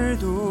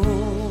것들도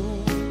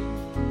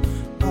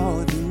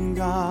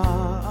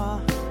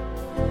어딘가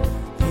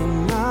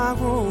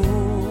빛나고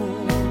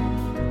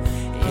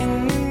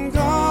있는 것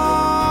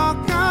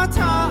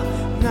같아.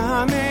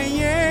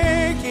 남의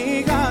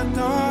얘기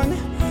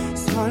같던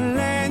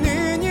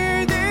설레는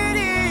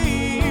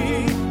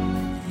일들이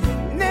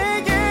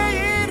내게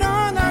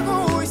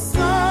일어나고 있어.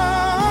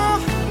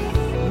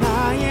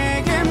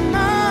 나에게만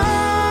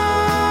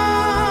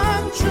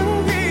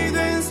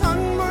준비된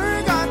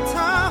선물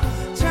같아.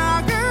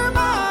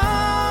 자그마한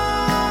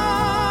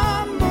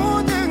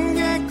모든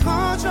게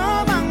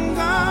커져만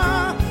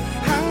가.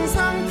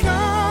 항상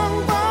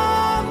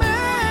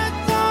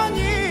평범했던 이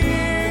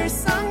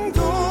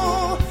일상도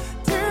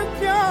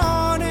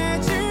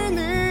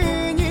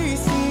특별해지는 이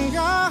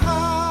순간.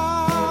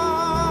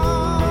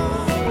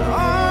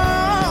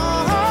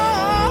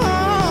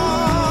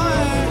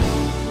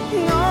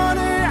 너를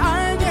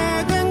알게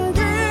된 뒤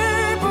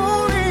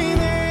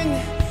보이는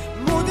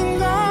모든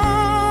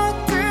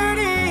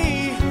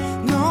것들이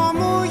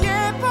너무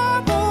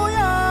예뻐 보여.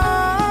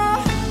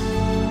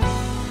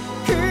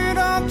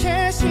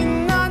 그렇게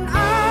신난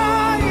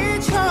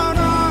아이처럼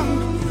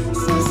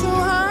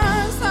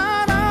순수한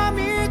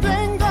사람이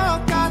된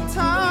것 같아.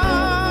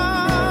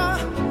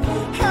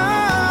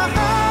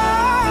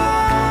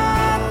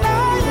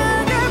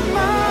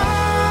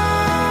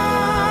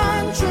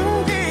 나에게만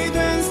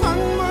준비된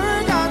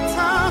선물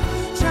같아.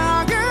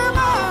 자그마한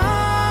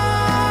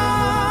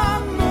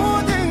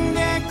모든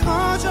게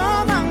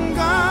커져만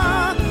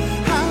가.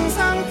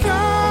 항상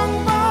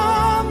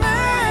평범했던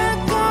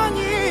이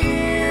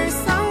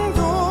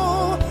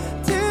일상도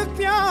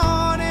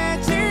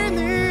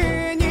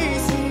특별해지는 이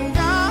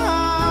순간.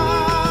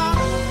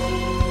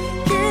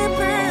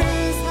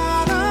 깊은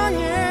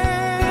사랑에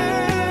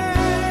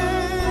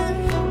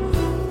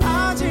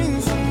빠진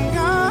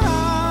순간.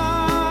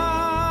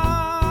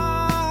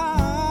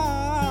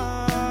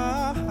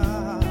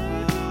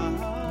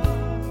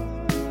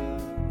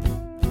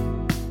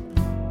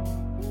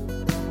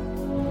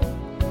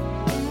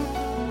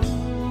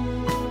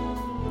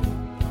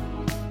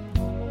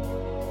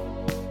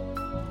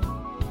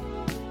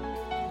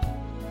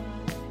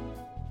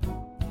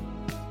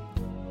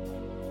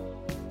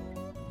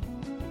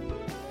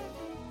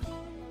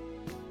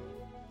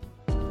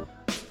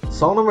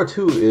 Song number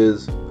 2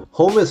 is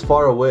Home is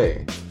Far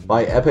Away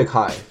by Epic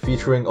High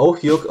featuring Oh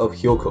Hyuk of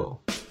Hyoko.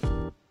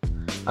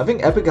 I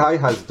think Epic High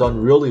has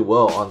done really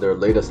well on their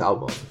latest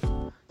album.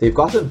 They've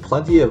gotten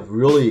plenty of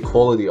really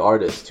quality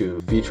artists to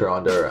feature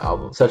on their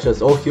album, such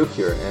as Oh Hyuk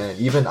here and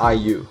even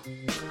IU.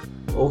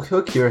 Oh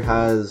Hyuk here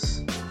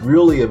has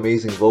really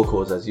amazing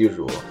vocals as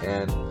usual,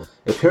 and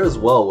it pairs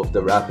well with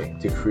the rapping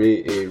to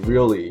create a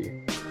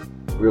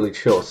really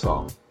chill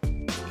song.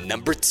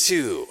 Number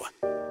 2.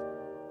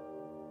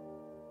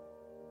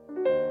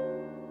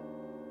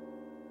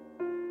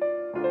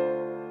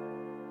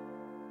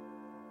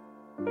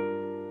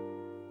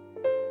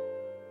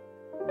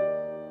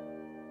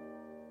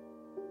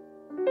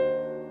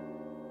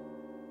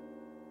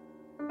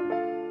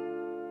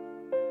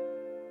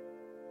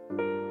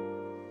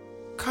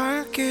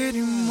 갈 길이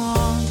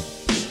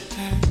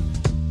먼데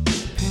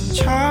빈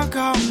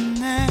차가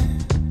없네.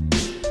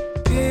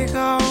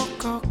 비가 올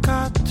것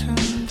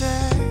같은데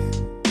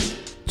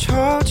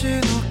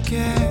처진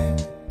어깨에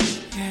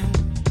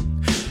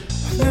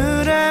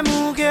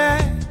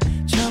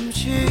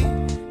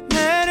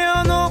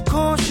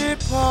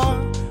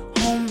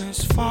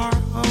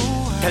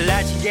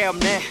게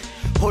없네.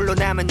 홀로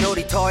남은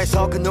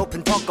놀이터에서 그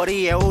높은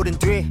턱걸이에 오른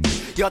뒤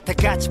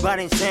여태까지 반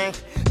인생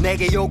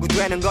내게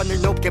요구되는 건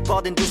늘 높게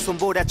뻗은 두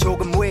손보다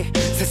조금 위.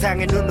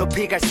 세상의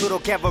눈높이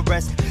갈수록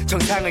에버레스트,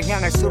 정상을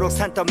향할수록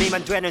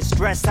산더미만 되는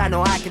스트레스. I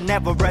know I can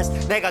never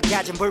rest. 내가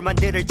가진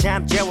불만들을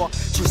잠재워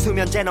줄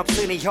수면제는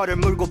없으니 혀를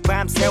물고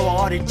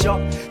밤새워. 어릴 적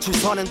줄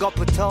서는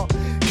것부터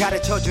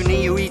가르쳐준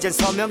이유 이젠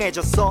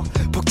서명해줬어.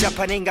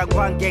 복잡한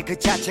인간관계 그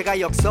자체가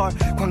역설.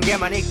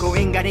 관계만 있고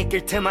인간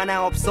있길 틈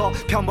하나 없어.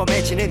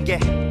 평범해지는 게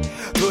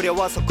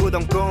두려워서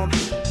꾸던 꿈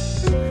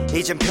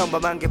이젠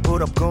평범한 게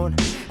부럽군.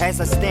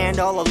 As I stand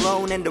all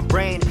alone in the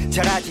rain.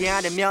 잘하지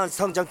않으면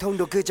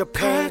성장통도 그저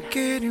pain. 갈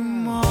길이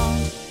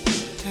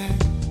먼데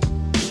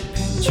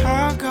빈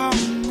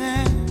차가운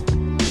내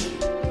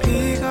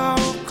비가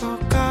올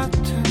것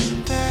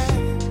같은데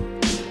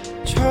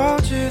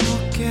처진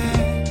어깨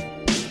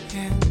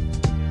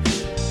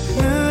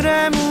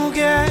하늘의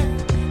무게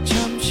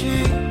잠시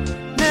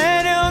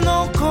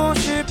내려놓고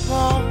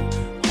싶어.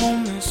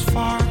 Home is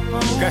far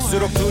away.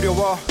 갈수록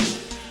두려워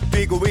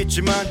뛰고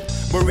있지만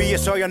뭘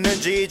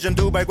위해서였는지 이젠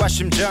두 발과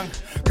심장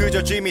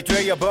그저 짐이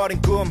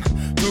되어버린 꿈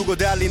두고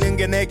달리는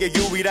게 내게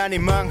유일한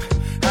희망.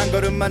 한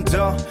걸음만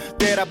더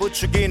때라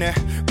부추기네.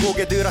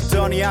 고개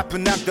들었더니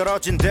앞은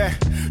낭떨어진대.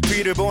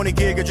 뒤를 보니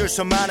길게 줄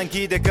서 많은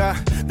기대가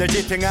날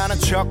지탱하는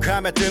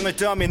척하며 등을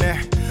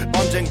떠미네.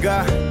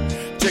 언젠가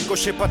찍고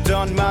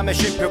싶었던 맘의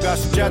쉼표가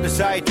숫자들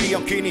사이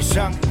뒤엉킨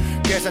이상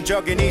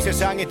계산적인 이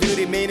세상에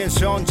들이미는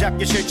손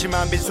잡기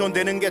싫지만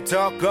빈손대는 게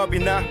더 겁이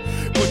나.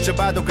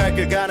 붙잡아도 갈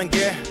길 가는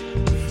게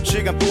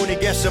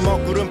시간뿐이겠어.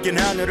 먹구름 낀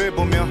하늘을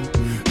보며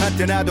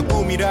한때 나도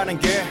꿈이라는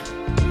게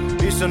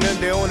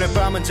있었는데 오늘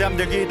밤은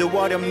잠들기도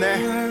어렵네.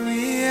 널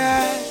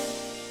위해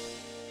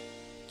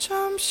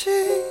잠시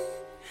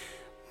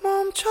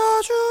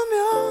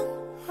멈춰주면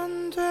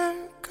안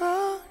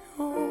될까요?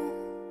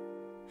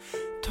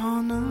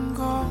 더는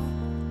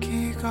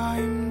걷기가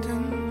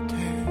힘든데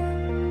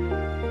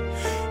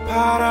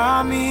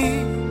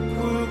바람이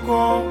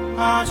불고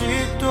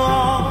아직도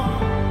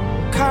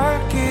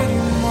갈 길이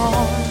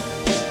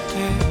먼데 빈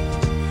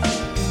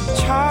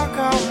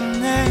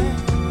차가운 내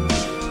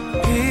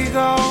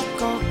비가 올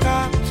것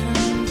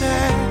같은데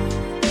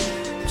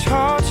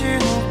처진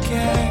어깨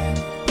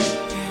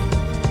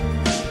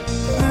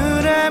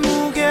하늘의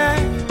무게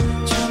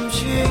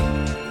잠시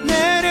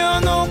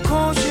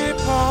내려놓고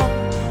싶어.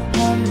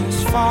 Home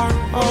is far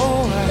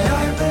away.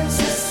 넓은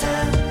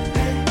세상에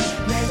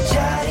내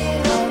자리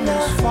없나.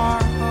 Far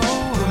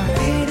away.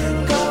 붐비는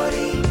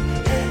거리에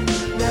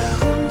나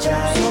혼자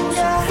있나. So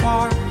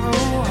far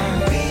away. 날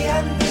위한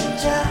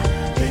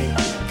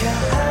빈자리가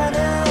하나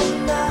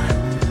없나.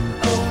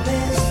 Home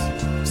is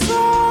so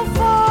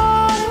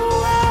far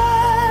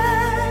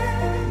away.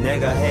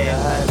 내가 해야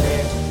할 일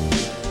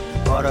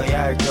벌어야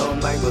할 돈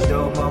말고도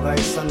뭐가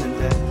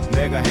있었는데.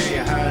 내가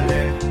해야 할 일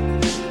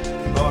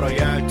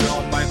벌어야 할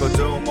돈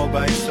말고도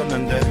뭐가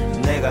있었는데.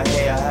 내가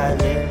해야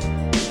할 일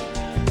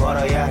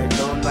벌어야 할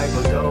돈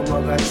말고도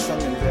뭐가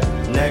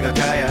있었는데. 내가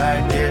가야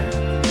할 길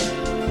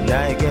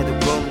나에게도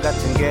꿈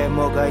같은 게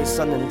뭐가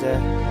있었는데.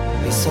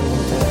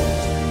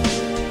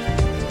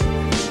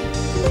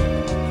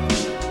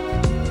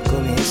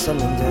 꿈이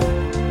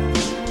있었는데.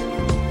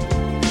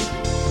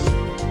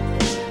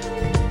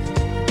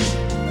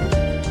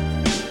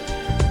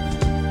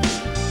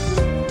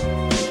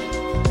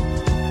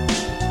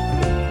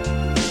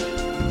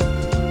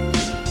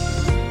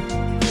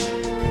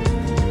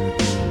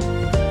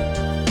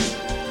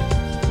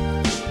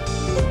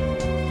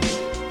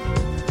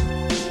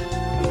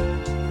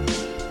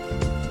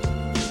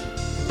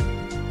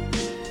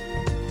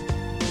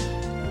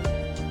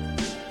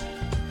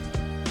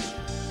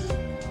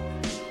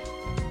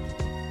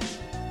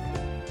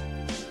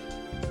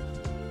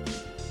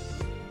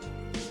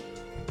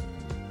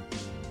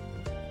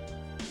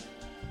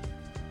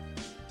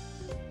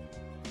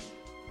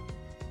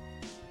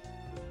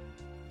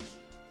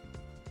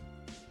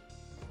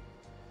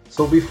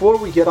 So before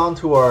we get on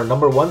to our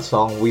number one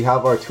song, we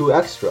have our two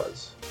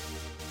extras.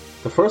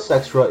 The first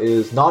extra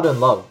is Not in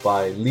Love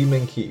by Lee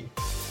Min-ki.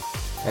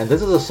 And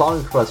this is a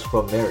song request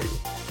from Mary.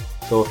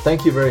 So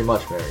thank you very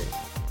much, Mary.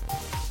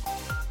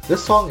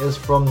 This song is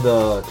from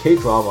the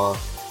K-drama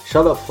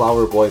Shut Up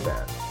Flower Boy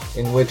Band,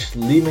 in which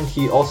Lee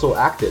Min-ki also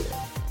acted in.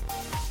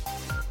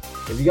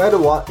 If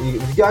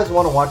you guys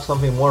want to watch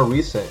something more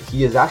recent,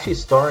 he is actually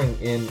starring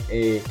in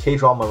a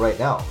K-drama right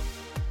now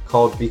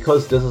called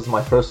Because This Is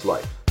My First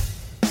Life.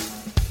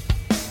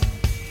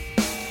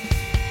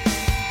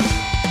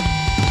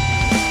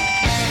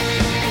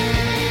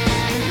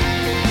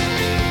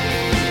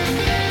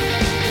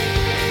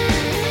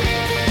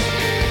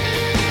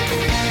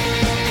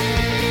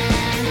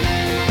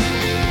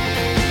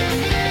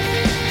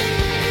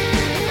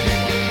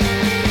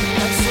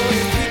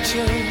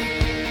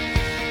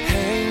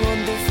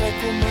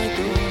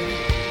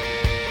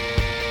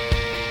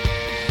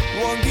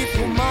 Won't give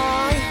you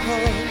my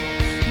heart.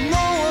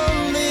 No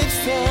one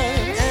lives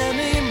there.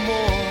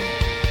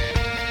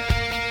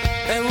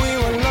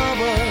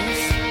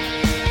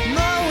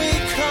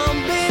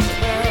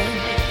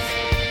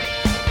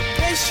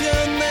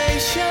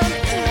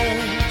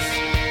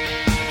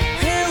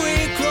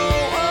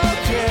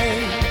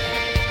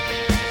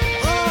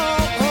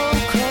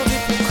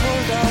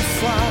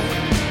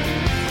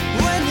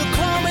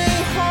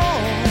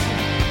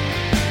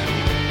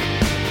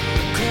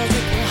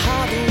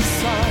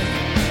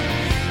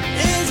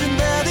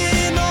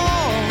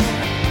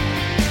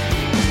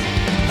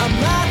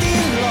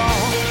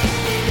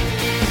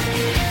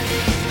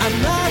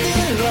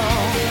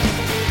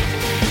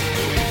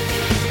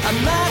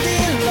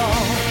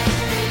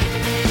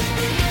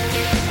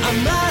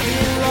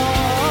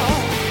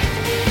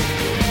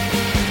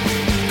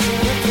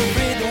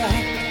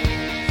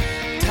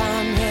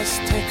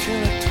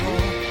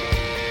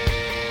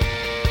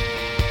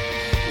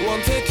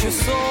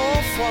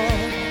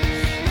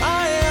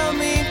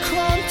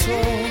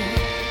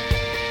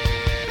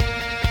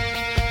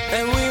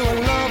 and we were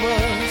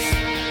lovers.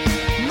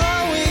 Now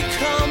we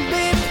can't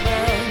be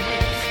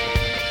friends.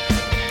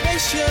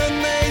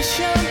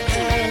 Nation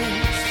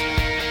ends.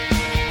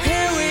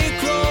 Here we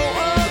go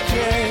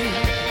again.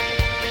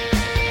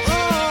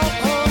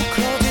 Oh,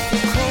 cause it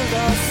will cold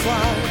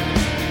outside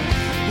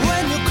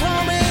when you're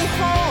coming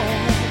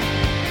home.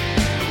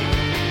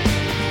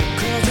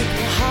 Cause it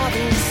will hot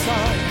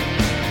inside.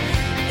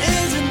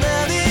 Isn't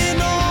that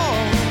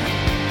enough?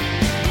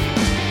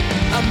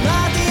 I'm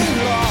not in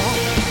love.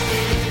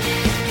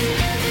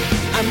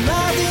 I'm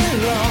not in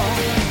love.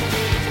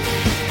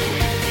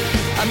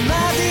 I'm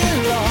not in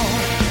love.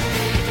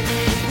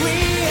 We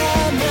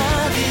are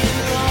not in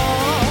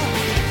love.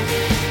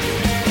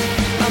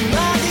 I'm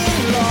not in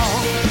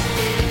love.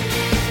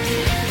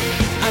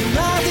 I'm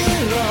not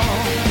in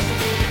love.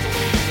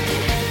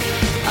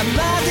 I'm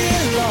not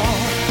in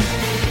love.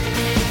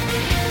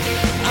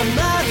 I'm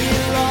not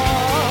in love.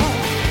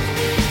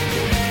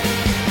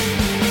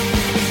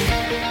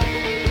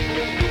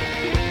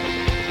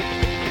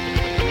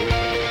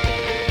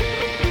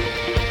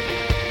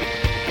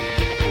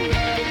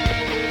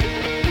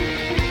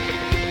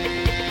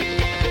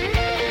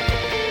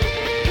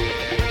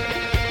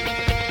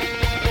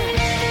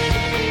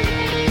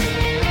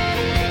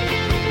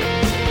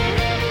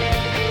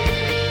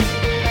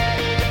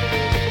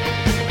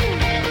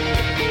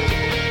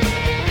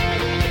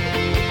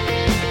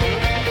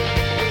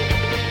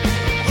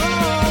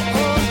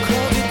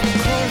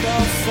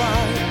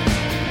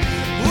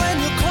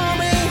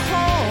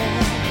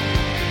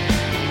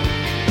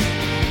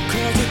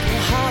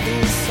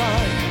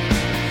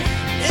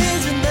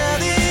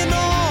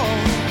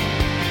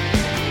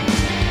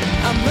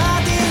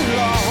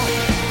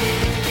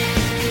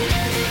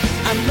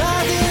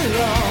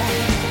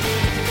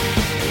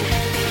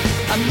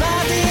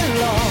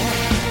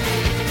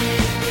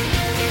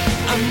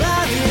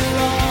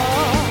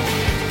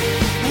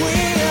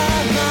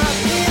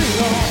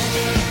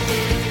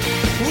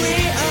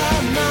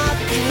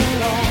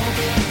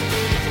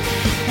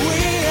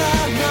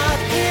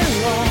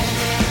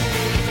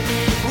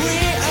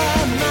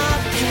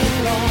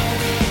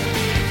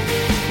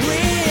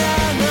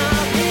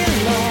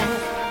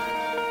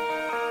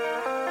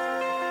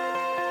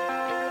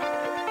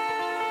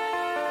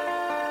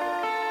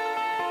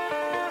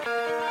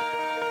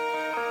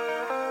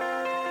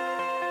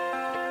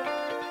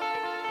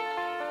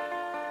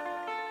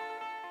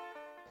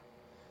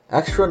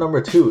 Extra number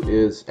 2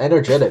 is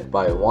Energetic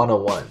by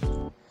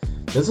 101.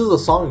 This is a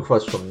song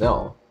request from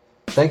Nell.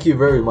 Thank you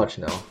very much,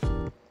 Nell.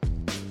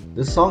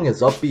 This song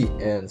is upbeat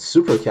and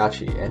super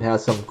catchy and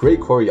has some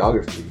great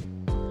choreography.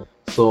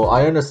 So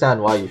I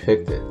understand why you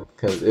picked it,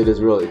 because it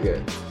is really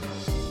good.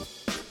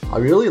 I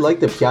really like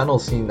the piano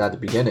scene at the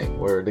beginning,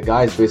 where the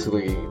guys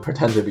basically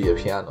pretend to be a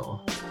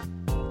piano.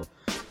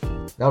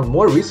 Now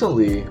more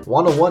recently,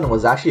 101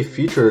 was actually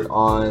featured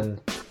on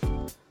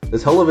the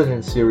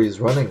television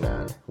series Running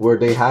Man, where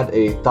they had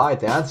a Thai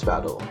dance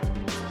battle.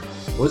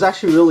 It was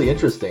actually really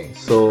interesting,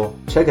 so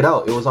check it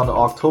out. It was on the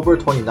October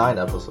 29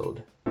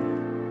 episode.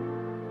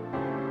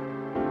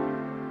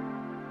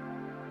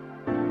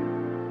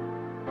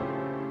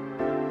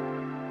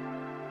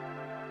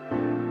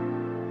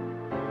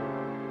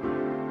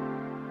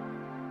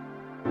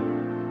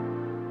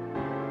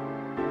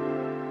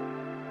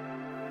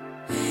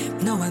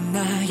 너와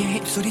나의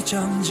입술이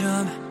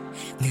점점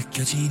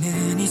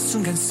느껴지는 이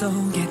순간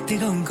속에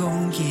뜨거운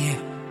공기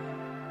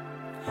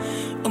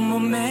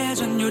온몸에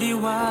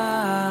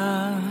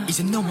전율이와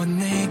이제 너와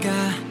내가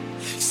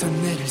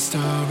써내릴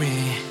story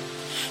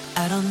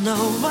I don't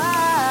know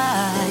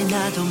why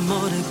나도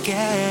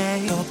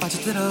모르게 또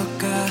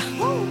빠져들어가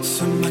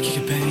숨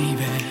막히게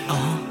baby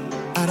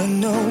I don't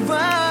know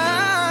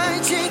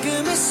why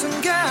지금 이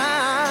순간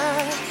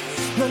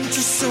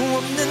멈출 수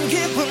없는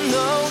기분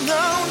no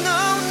no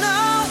no no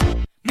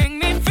Make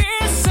me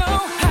feel so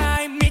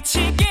high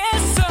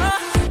미치겠어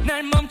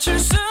날 멈출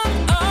순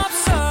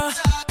없어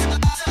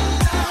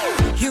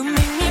You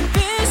make me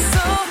feel so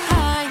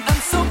high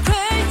I'm so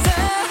crazy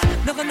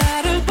너가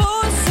나를 본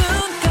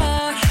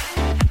순간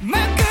막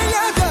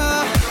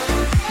끌려가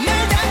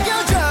날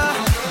당겨줘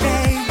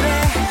Baby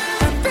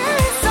I'm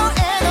feeling so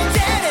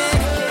energetic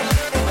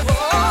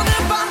오늘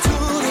밤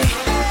둘이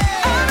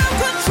out of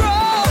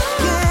control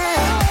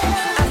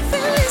Yeah I'm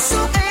feeling so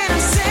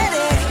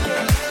energetic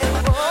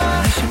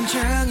내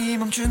심장이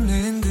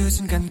멈추는 그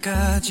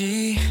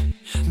순간까지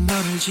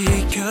너를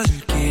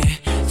지켜줄게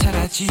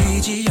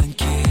사라지지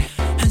않게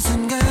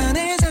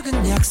한순간의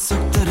작은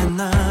약속들은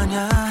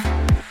아냐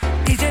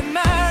이제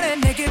말해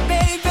내게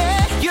baby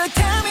You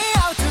tell me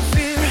how to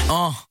feel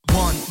 1,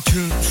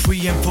 2, 3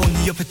 and 4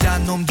 네 옆에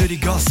딴 놈들이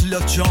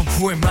거슬려 좀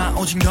후회만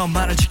오직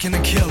너만을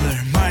지키는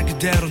killer 말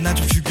그대로 난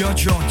좀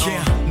죽여줘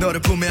yeah. 너를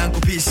품에 안고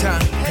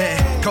비상해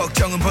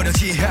걱정은 버려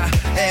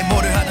지하에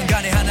뭐를 하든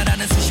간에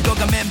하나라는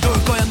수식어가 맴돌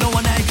거야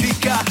너와 나의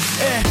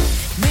귓가에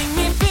Make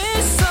me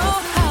feel so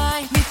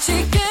high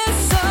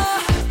미치겠어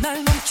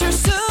날 멈출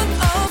순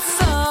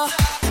없어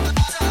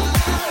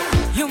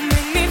You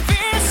make me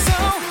feel so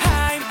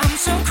high I'm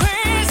so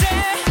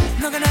crazy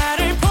너가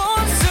나를 본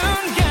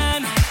순간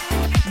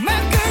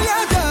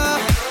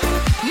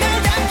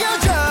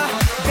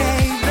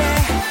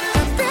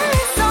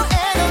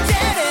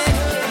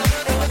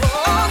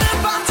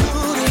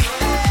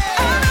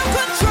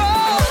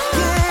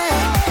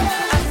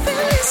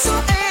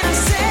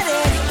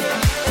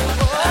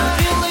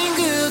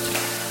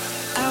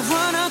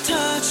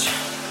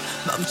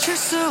멈출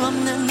수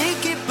없는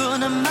이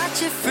기분은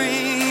마치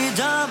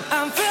freedom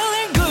I'm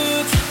feeling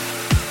good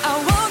I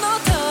wanna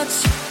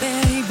touch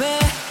baby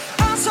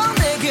어서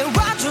내게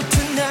와줘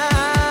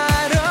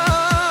tonight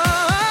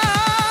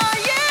oh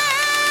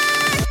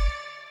yeah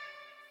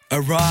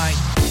Alright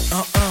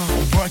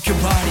work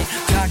your body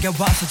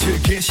다가와서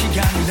즐길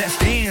시간을 Let's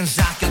dance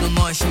아껴둔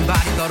너의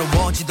신발이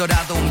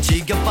더러워지더라도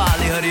움직여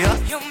빨리 hurry up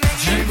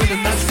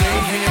질문은 난 say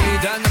hey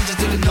단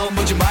남자들은 넌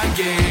보지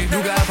말게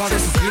누가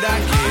바래서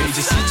그랄게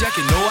이제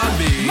시작해 no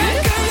I'm me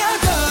날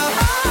끌려줘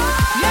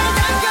날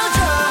당겨줘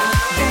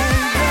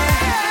baby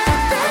I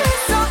feel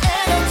so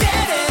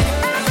energetic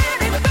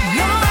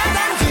너와 난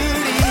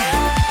둘이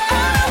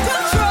out of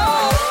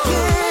control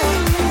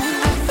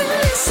yeah I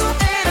feel so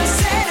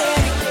energetic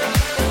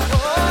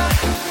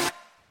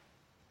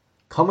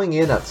Coming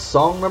in at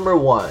song number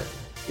 1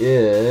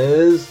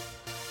 is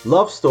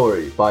Love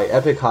Story by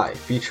Epic High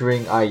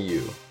featuring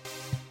IU.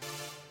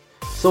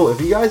 So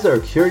if you guys are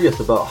curious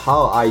about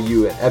how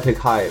IU and Epic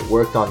High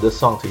worked on this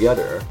song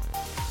together,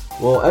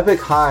 well, Epic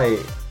High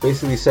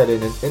basically said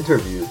in an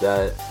interview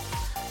that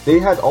they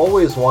had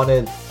always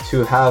wanted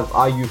to have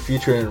IU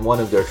feature in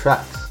one of their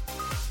tracks,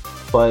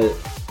 but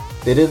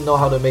they didn't know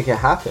how to make it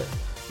happen.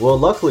 Well,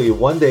 luckily,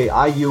 one day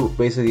IU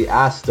basically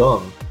asked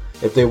them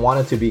if they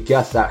wanted to be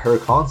guests at her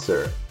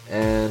concert,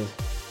 and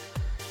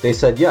they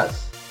said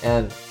yes.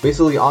 And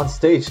basically on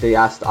stage they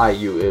asked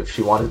IU if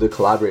she wanted to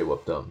collaborate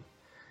with them,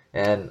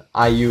 and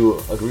IU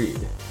agreed,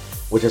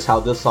 which is how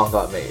this song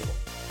got made.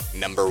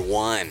 Number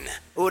 1.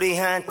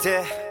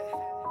 우리한테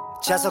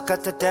자석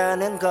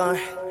같았다는 걸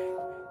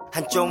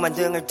한쪽만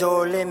등을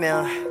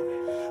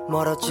돌리면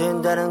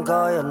멀어진다는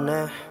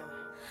거였네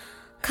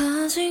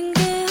가진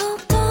게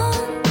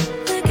없던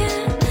내게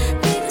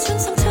네가 준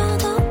상처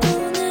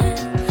덕분에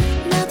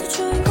나도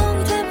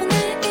주인공이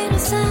돼보네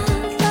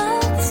innocent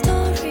love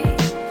story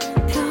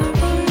별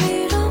볼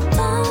일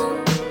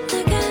없던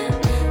내게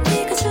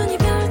네가 준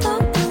이별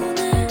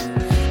덕분에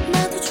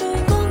나도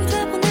주인공이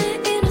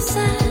돼보네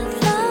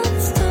innocent love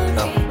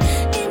story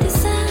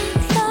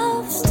innocent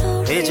love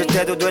story 잊을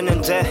때도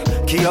됐는데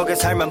기억에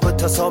살만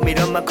붙어서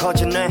미련만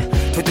커지네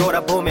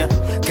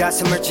되돌아보면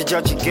가슴을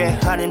찢어지게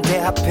하는데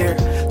하필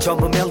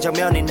전부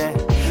명장면이네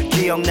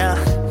기억나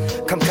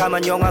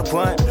캄캄한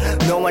영화관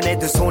너와 내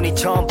두 손이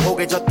처음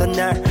포개졌던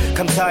날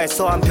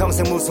감사해서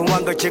한평생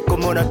무수한 걸 짚고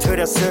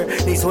무너뜨렸을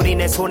네 손이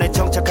내 손에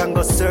정착한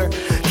것을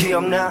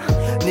기억나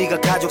네가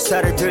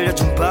가족사를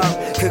들려준 밤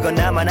그건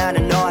나만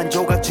아는 너 한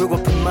조각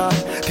주고픈 맘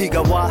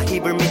비가 와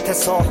이불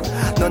밑에서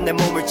넌 내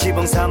몸을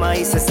지붕 삼아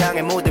이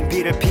세상의 모든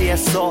비를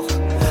피했어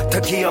더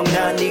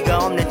기억나 네가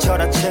없는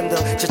첫 아침도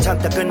저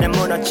참다 끝내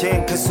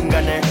무너진 그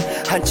순간에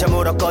한참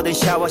울었거든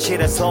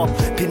샤워실에서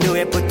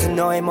비누에 붙은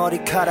너의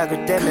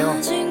머리카락을 떼며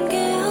가진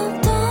게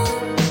없던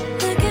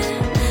내게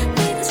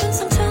네가 준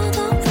상처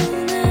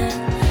덕분에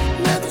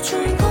나도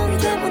주인공이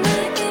돼보네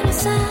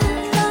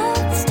innocent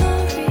love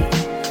story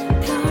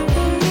별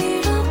볼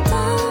일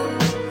없던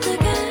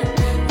내게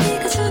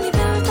네가 준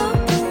이별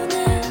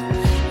덕분에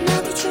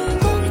나도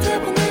주인공이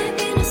돼보네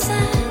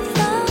innocent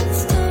love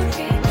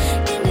story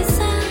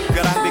innocent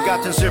가랑비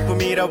같은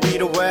슬픔이라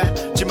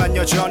위로해지만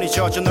여전히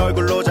젖은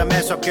얼굴로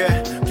잠에서 깨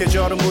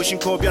계절은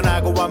무심코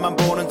변하고 와만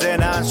보는데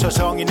난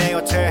서성이 내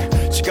곁에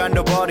시간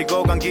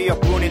넣어버리고 간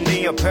기억뿐인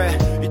네 옆에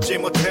잊지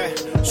못해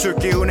술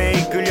기운에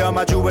이끌려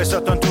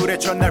마주했었던 둘의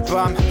첫날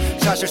밤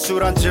사실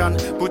술 한 잔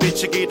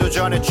부딪히기도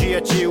전에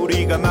취했지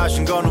우리가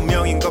마신 건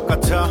운명인 것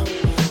같아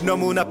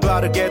너무나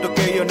빠르게도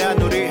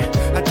깨어난 우리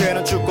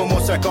한때는 죽고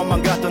못 살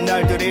것만 같던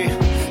날들이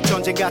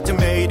전쟁 같은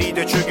매일이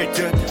돼 죽일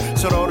듯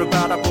서로를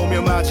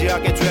바라보며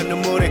맞이하게 된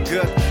눈물의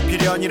끝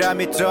비련이라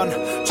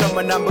믿던 첫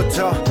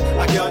만남부터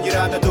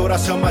악연이라며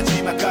돌아서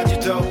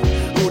마지막까지도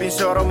우린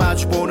서로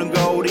마주보는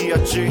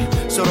거울이었지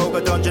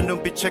서로가 던진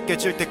눈빛에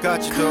깨질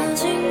때까지도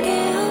가진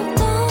게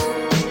없던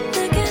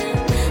내게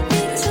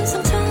네가 준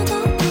상처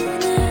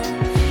덕분에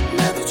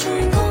나도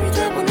주인공이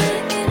돼보네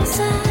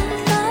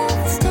innocent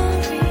love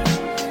story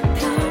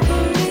별 볼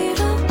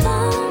일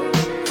없던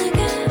내게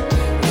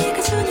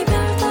네가 준 이별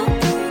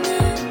덕분에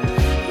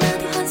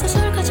나도 한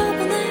소절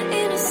가져보네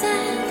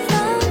innocent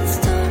love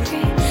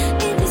story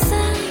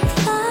innocent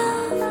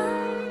love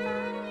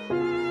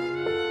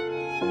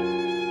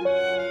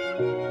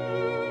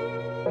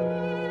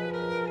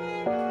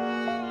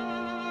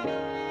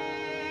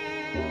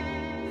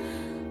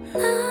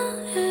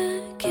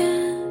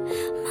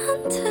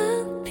나에게만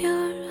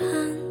특별한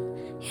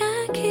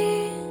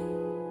얘기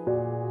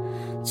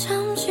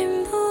잠시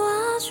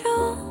보아줘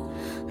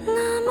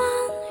나만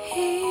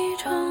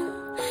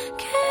이런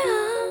게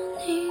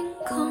아닌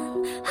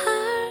건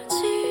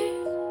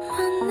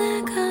알지만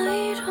내가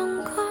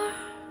이런 걸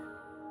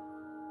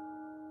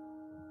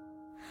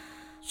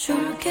줄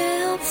게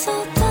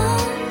없었던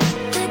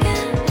내게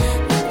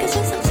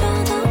남겨진 상처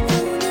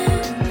덕분에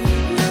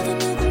나도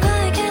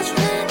누군가에게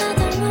주네 나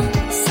닮은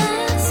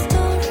sad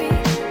story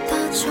다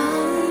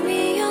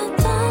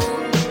처음이었던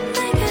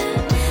내게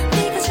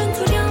네가 준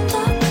두려움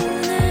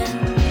덕분에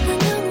난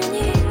영원히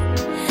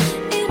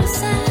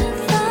innocent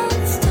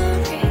love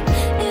story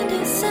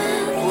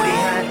innocent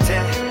love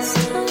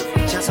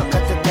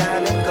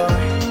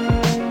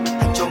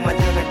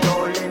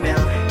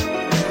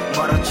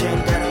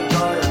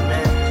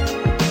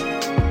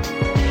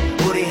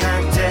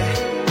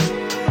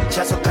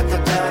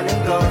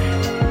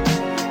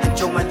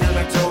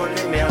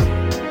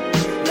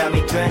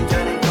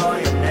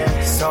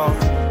저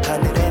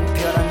하늘엔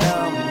별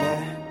하나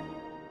없네.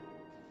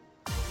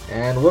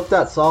 And with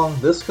that song,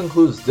 this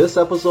concludes this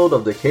episode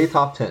of the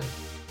K-Top 10.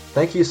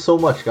 Thank you so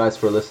much, guys,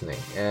 for listening.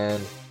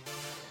 And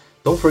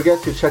don't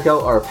forget to check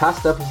out our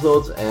past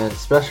episodes and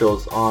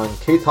specials on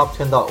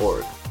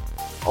ktop10.org.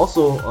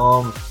 Also,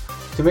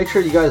 to make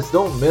sure you guys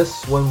don't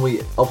miss when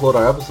we upload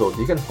our episodes,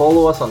 you can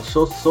follow us on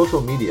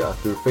social media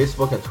through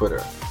Facebook and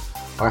Twitter.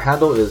 Our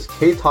handle is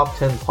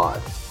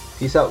KTop10Pod.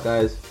 Peace out,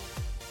 guys.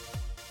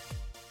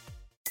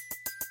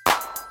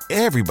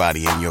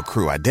 Everybody in your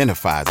crew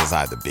identifies as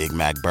either Big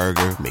Mac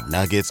Burger,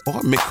 McNuggets, or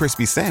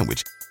McCrispy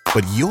Sandwich.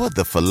 But you're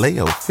the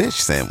Filet-O-Fish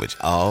Sandwich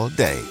all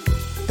day.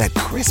 That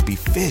crispy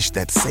fish,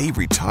 that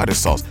savory tartar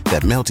sauce,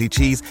 that melty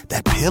cheese,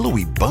 that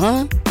pillowy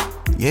bun.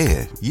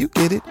 Yeah, you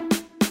get it.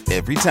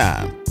 Every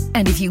time.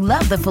 And if you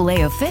love the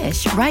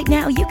Filet-O-Fish, right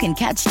now you can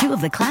catch two of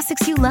the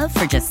classics you love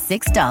for just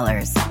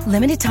 $6.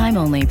 Limited time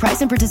only.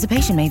 Price and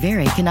participation may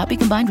vary. Cannot be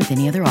combined with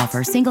any other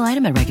offer. Single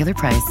item at regular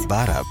price.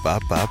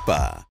 Ba-da-ba-ba-ba.